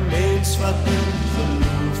elke mens wat in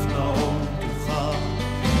geloof na hom toe gaan.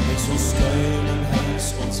 Hy is ons skuil en hy is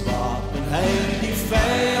ons wapen, hy die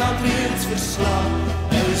vyand reeds verslaan.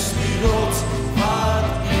 Hy is die rots wat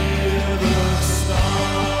ewig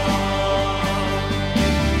staan.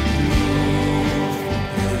 Loof en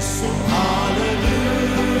prys hom,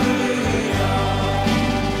 halleluja.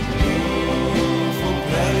 Loof en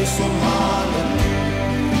prys hom,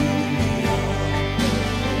 halleluja.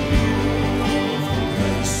 Loof en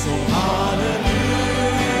prys hom,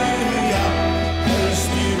 halleluja. Hy is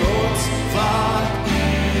die rots wat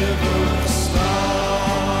ewig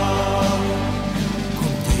staan.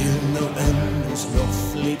 Kom deel nou in ons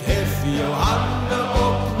loflied, hef jou hande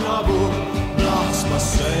op na bo. Blaas maar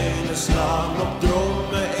syne, slaan op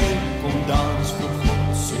drome en kom dans vir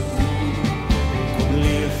God se woord. Kom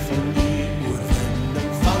leef in die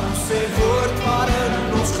oorwinning van sy woord waarin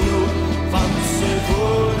ons glo, van sy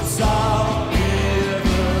woord sal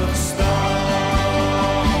ewig staan.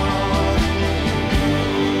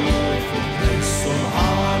 Loof en prys hom,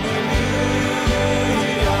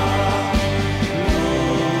 halleluja.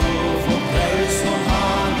 Loof en prys hom,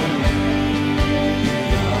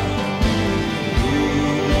 halleluja.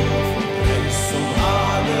 Loof en prys hom,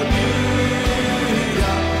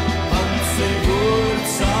 halleluja. Want sy woord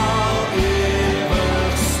sal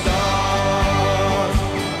ewig staan.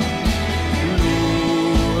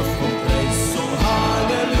 Loof en prys hom,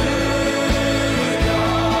 halleluja.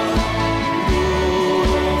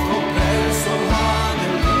 Loof en prys hom, halleluja.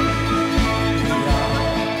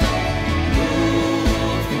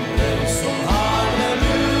 Loof en prys hom,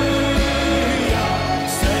 halleluja.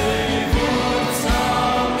 Sy woord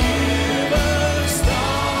sal ewig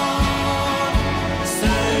staan.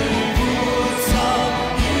 Sy woord sal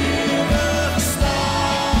ewig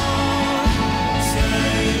staan. Sy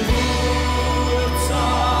woord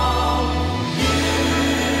sal ewig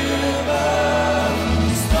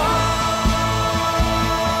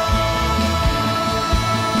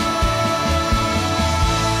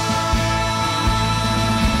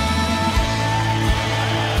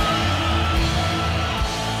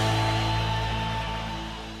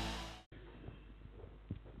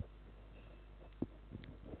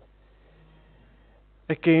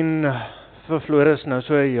Ek ken vir Floris nou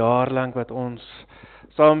so 'n jaar lank wat ons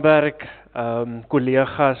saamwerk,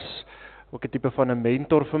 kollegas, ook 'n tipe van 'n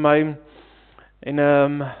mentor vir my. En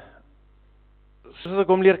soos ek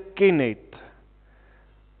hom leer ken het,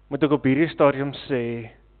 moet ek op hierdie stadium sê,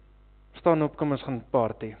 staan op, kom ons gaan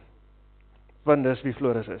party. Want dis wie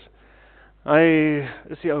Floris is. Hy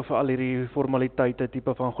is nie ou vir al hierdie formaliteite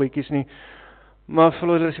tipe van goedjies nie, maar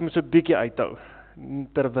Floris, jy moet so 'n bietjie uithou.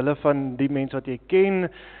 Terwille van die mense wat jy ken,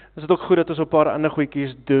 is dit ook goed dat ons 'n paar ander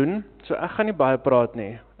goedjies doen. So ek gaan nie baie praat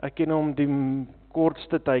nie. Ek ken hom die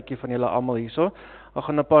kortste tydjie van julle almal hierso. Daar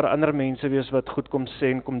gaan 'n paar ander mense wees wat goed kom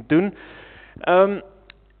sê en kom doen.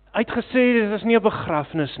 Hy het gesê dit is nie 'n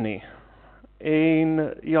begrafnis nie.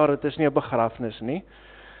 En ja, dit is nie 'n begrafnis nie.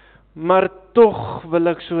 Maar tog wil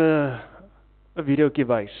ek so 'n videoetjie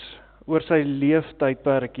wys oor sy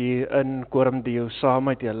leeftydperk hier in Kormdeo saam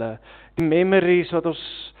met julle. Die memories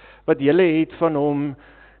wat julle het van hom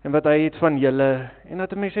en wat hy het van julle, en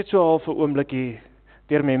dat 'n mens net so half 'n oombliekie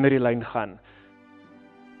deur memory lane gaan.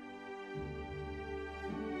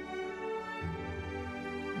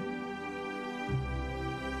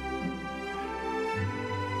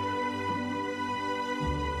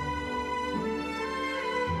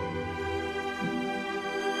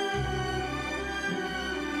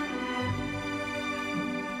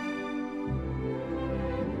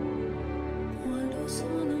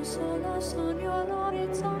 sogno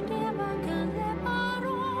all'orizzonte mancano le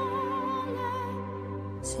parole.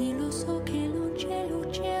 Sì, lo so che non c'è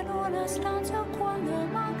luce in una stanza quando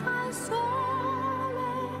manca il sole.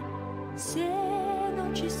 Se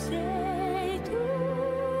non ci sei tu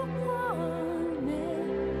con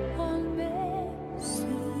me, su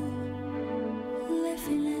le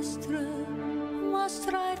finestre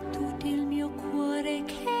mostrar tutto il mio cuore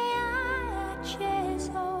che è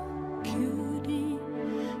acceso. Chiudi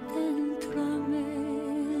dentro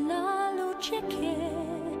me la luce che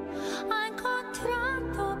ho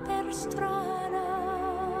incontrato per strada.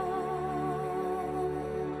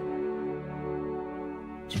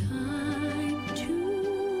 Time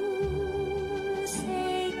to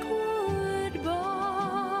say goodbye.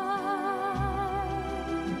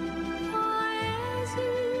 Paesi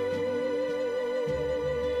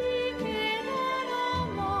che non ho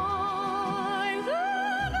mai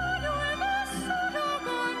veduto e vissuto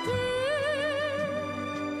con te.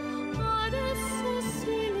 Adesso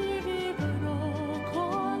sì li vivrò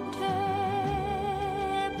con te.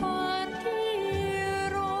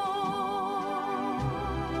 Partirò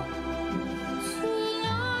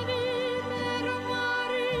sulla via per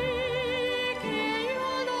mare che io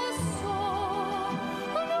lo so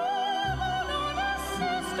non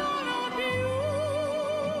esistono più.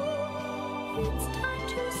 It's time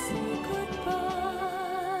to say goodbye.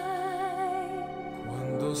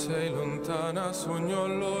 Quando sei lontana sogno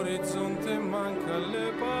all'orizzonte mancan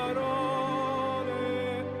le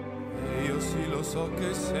parole. E io sì lo so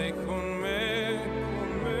che sei con me,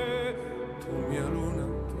 tu mia luna,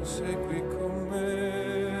 tu sei qui con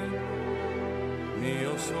me.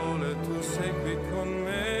 Mio sole, tu sei qui con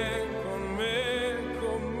me, con me,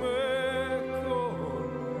 con me, con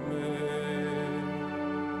me.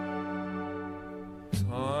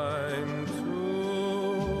 Time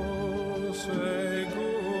to say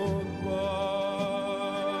goodbye.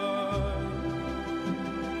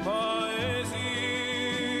 Paesi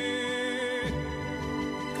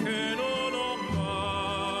che non ho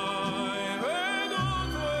mai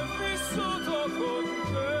veduto e vissuto con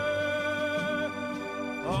te.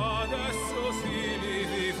 Adesso sì li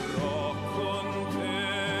vivrò con te.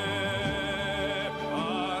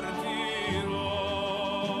 Partirò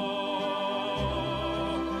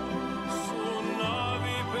su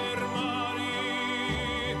navi per mari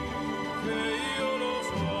che io lo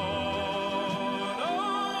so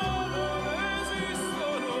non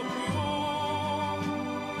esistono più.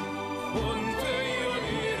 Con te io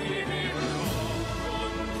li rivivrò,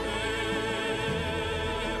 con te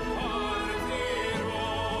partirò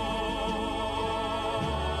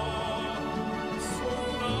su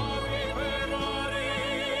navi per mari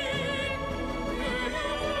che io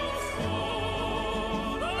lo so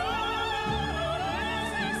non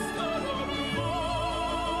esistono più.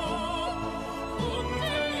 Con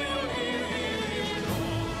te io li rivivrò,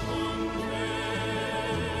 con te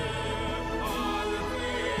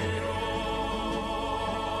partirò.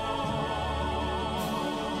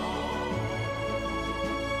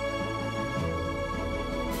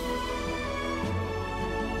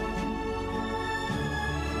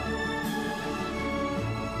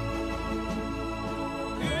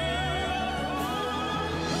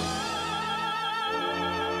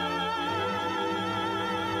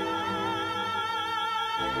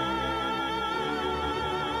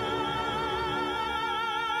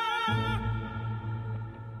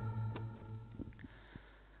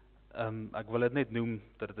 Ek wil dit net noem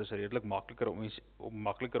dat dit is redelik makliker om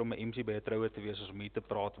makliker om 'n MC by 'n troue te wees as om hier te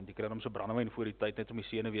praat, want jy kry hom so brandewyn voor die tyd net om die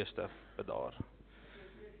senuwees te bedaar.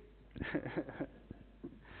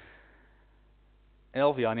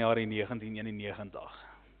 11 Januarie 1991.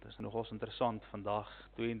 Dis nogals interessant, vandag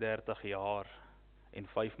 32 jaar en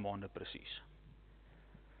 5 maande presies.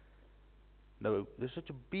 Nou, dis net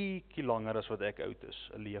 'n bietjie langer as wat ek oud is,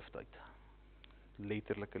 'n leeftyd.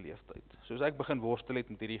 Letterlike leeftyd. Soos ek begin worstel het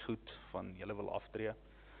met hierdie goed van julle wil aftree,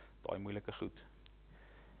 daai moeilike goed,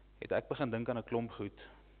 het ek begin dink aan 'n klomp goed.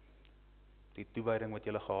 Die toewyding wat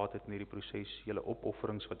julle gehad het in hierdie proses, julle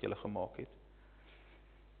opofferings wat julle gemaak het.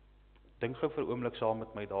 Dink gou vir 'n oomblik saam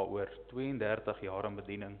met my daaroor, 32 jaar in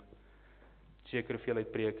bediening, sekere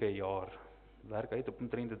hoeveelheid preke 'n jaar, werk uit op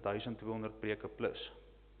omtrent 1200 preke plus.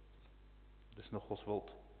 Dis nogals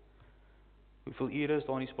wild. Hoeveel ure is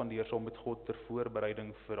daar nie spandeer saam met God ter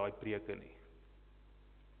voorbereiding vir daai preke nie?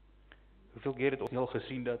 Hoeveel keer het ons al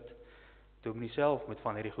gesien dat toe nie self met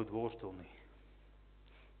van hierdie goed worstel nie?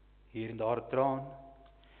 Hier en daar 'n traan,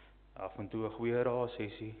 af en toe 'n goeie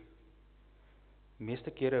raadsessie.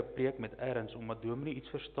 Meeste kere 'n preek met erns omdat dominee iets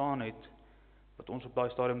verstaan het wat ons op daai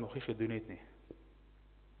stadium nog nie gedoen het nie.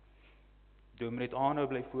 Dominee het aanhou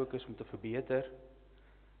bly fokus om te verbeter,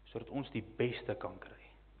 sodat ons die beste kan kry.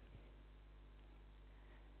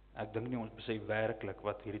 Ek dink nie ons besef werklik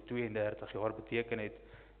wat hierdie 32 jaar beteken het,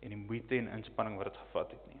 en die moeite en inspanning wat dit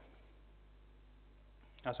gevat het nie.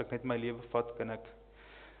 As ek net my lewe vat, kan ek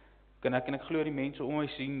en ek glo die mense om my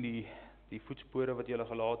sien, die voetspore wat julle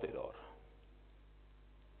gelaat het daar.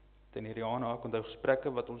 Ten hierdie jaar, ek onthou gesprekke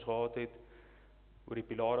wat ons gehad het, oor die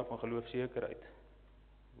pilare van geloofsekerheid,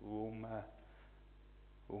 hoe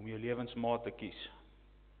om jou lewensmaat te kies.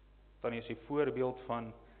 Dan is die voorbeeld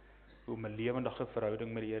van hoe om 'n lewendige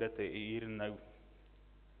verhouding met die Here te hê hier en nou.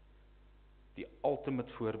 Die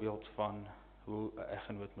ultimate voorbeeld van hoe 'n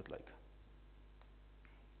eggenoot moet lyk.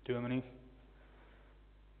 Dominee,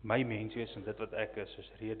 my menswees en dit wat ek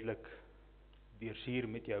is redelik deursuur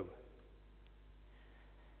met jou.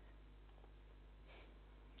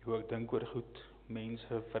 Hoe ek dink oor goed,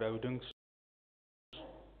 mense, verhoudings,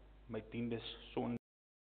 my tiendes,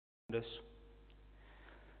 sondes,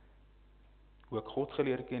 hoe ek God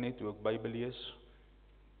geleer ken het, hoe ek Bybel lees,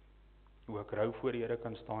 hoe ek rou voor die Here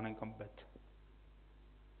kan staan en kan bid.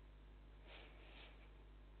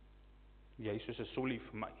 Jy is soos 'n solie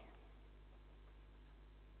vir my.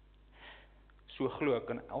 So glo ek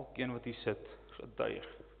aan elkeen wat hier sit, getuig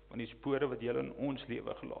van die spore wat jy in ons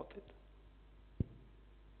lewe gelaat het.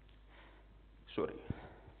 Sorry.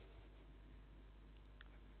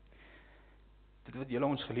 Dit wat julle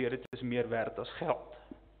ons geleer het, is meer werd as geld.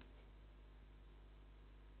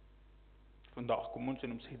 Vandag kom ons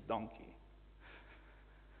en ons sê dankie.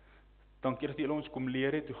 Dankie dat julle ons kom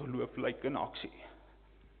leer het hoe geloof lyk in aksie.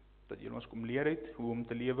 Dat julle ons kom leer het hoe om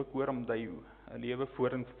te lewe kooromdui, 'n lewe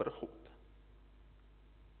voor en vir God.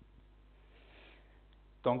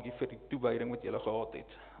 Dankie vir die toewyding wat julle gehad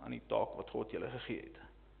het aan die taak wat God julle gegee het.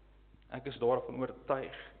 Ek is daarvan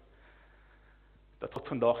oortuig dat God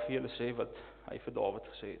vandag vir julle sê wat hy vir Dawid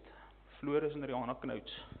gesê het. Floris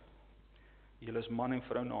Knouwds, julle is man en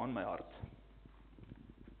vrou na in my hart.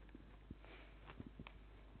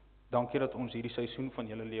 Dankie dat ons hierdie seisoen van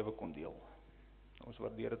julle lewe kon deel. Ons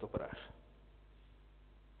waardeer dit opreg.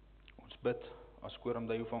 Ons bid as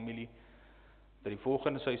kooromdui familie dat die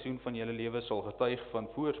volgende seisoen van julle lewe sal getuig van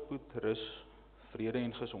voorspoed, rus, vrede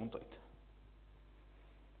en gesondheid.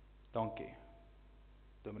 Dankie,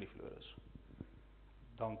 Dominee Floris.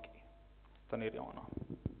 Dankie, Tannie Riana.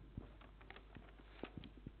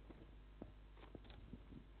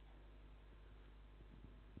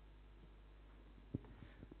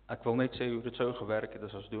 Ek wil net sê hoe dit sou gewerk het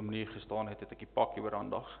as Dominee gestaan het ek die pakkie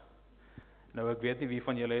oorhandig. Nou ek weet nie wie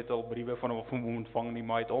van julle het al briewe van hom ontvang nie,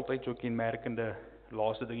 maar hy het altyd so 'n kenmerkende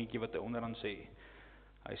laaste dingetjie wat hy onderaan sê.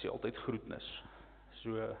 Hy sê altyd groetnis.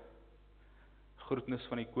 So groetnis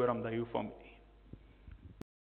van die kooromdui familie.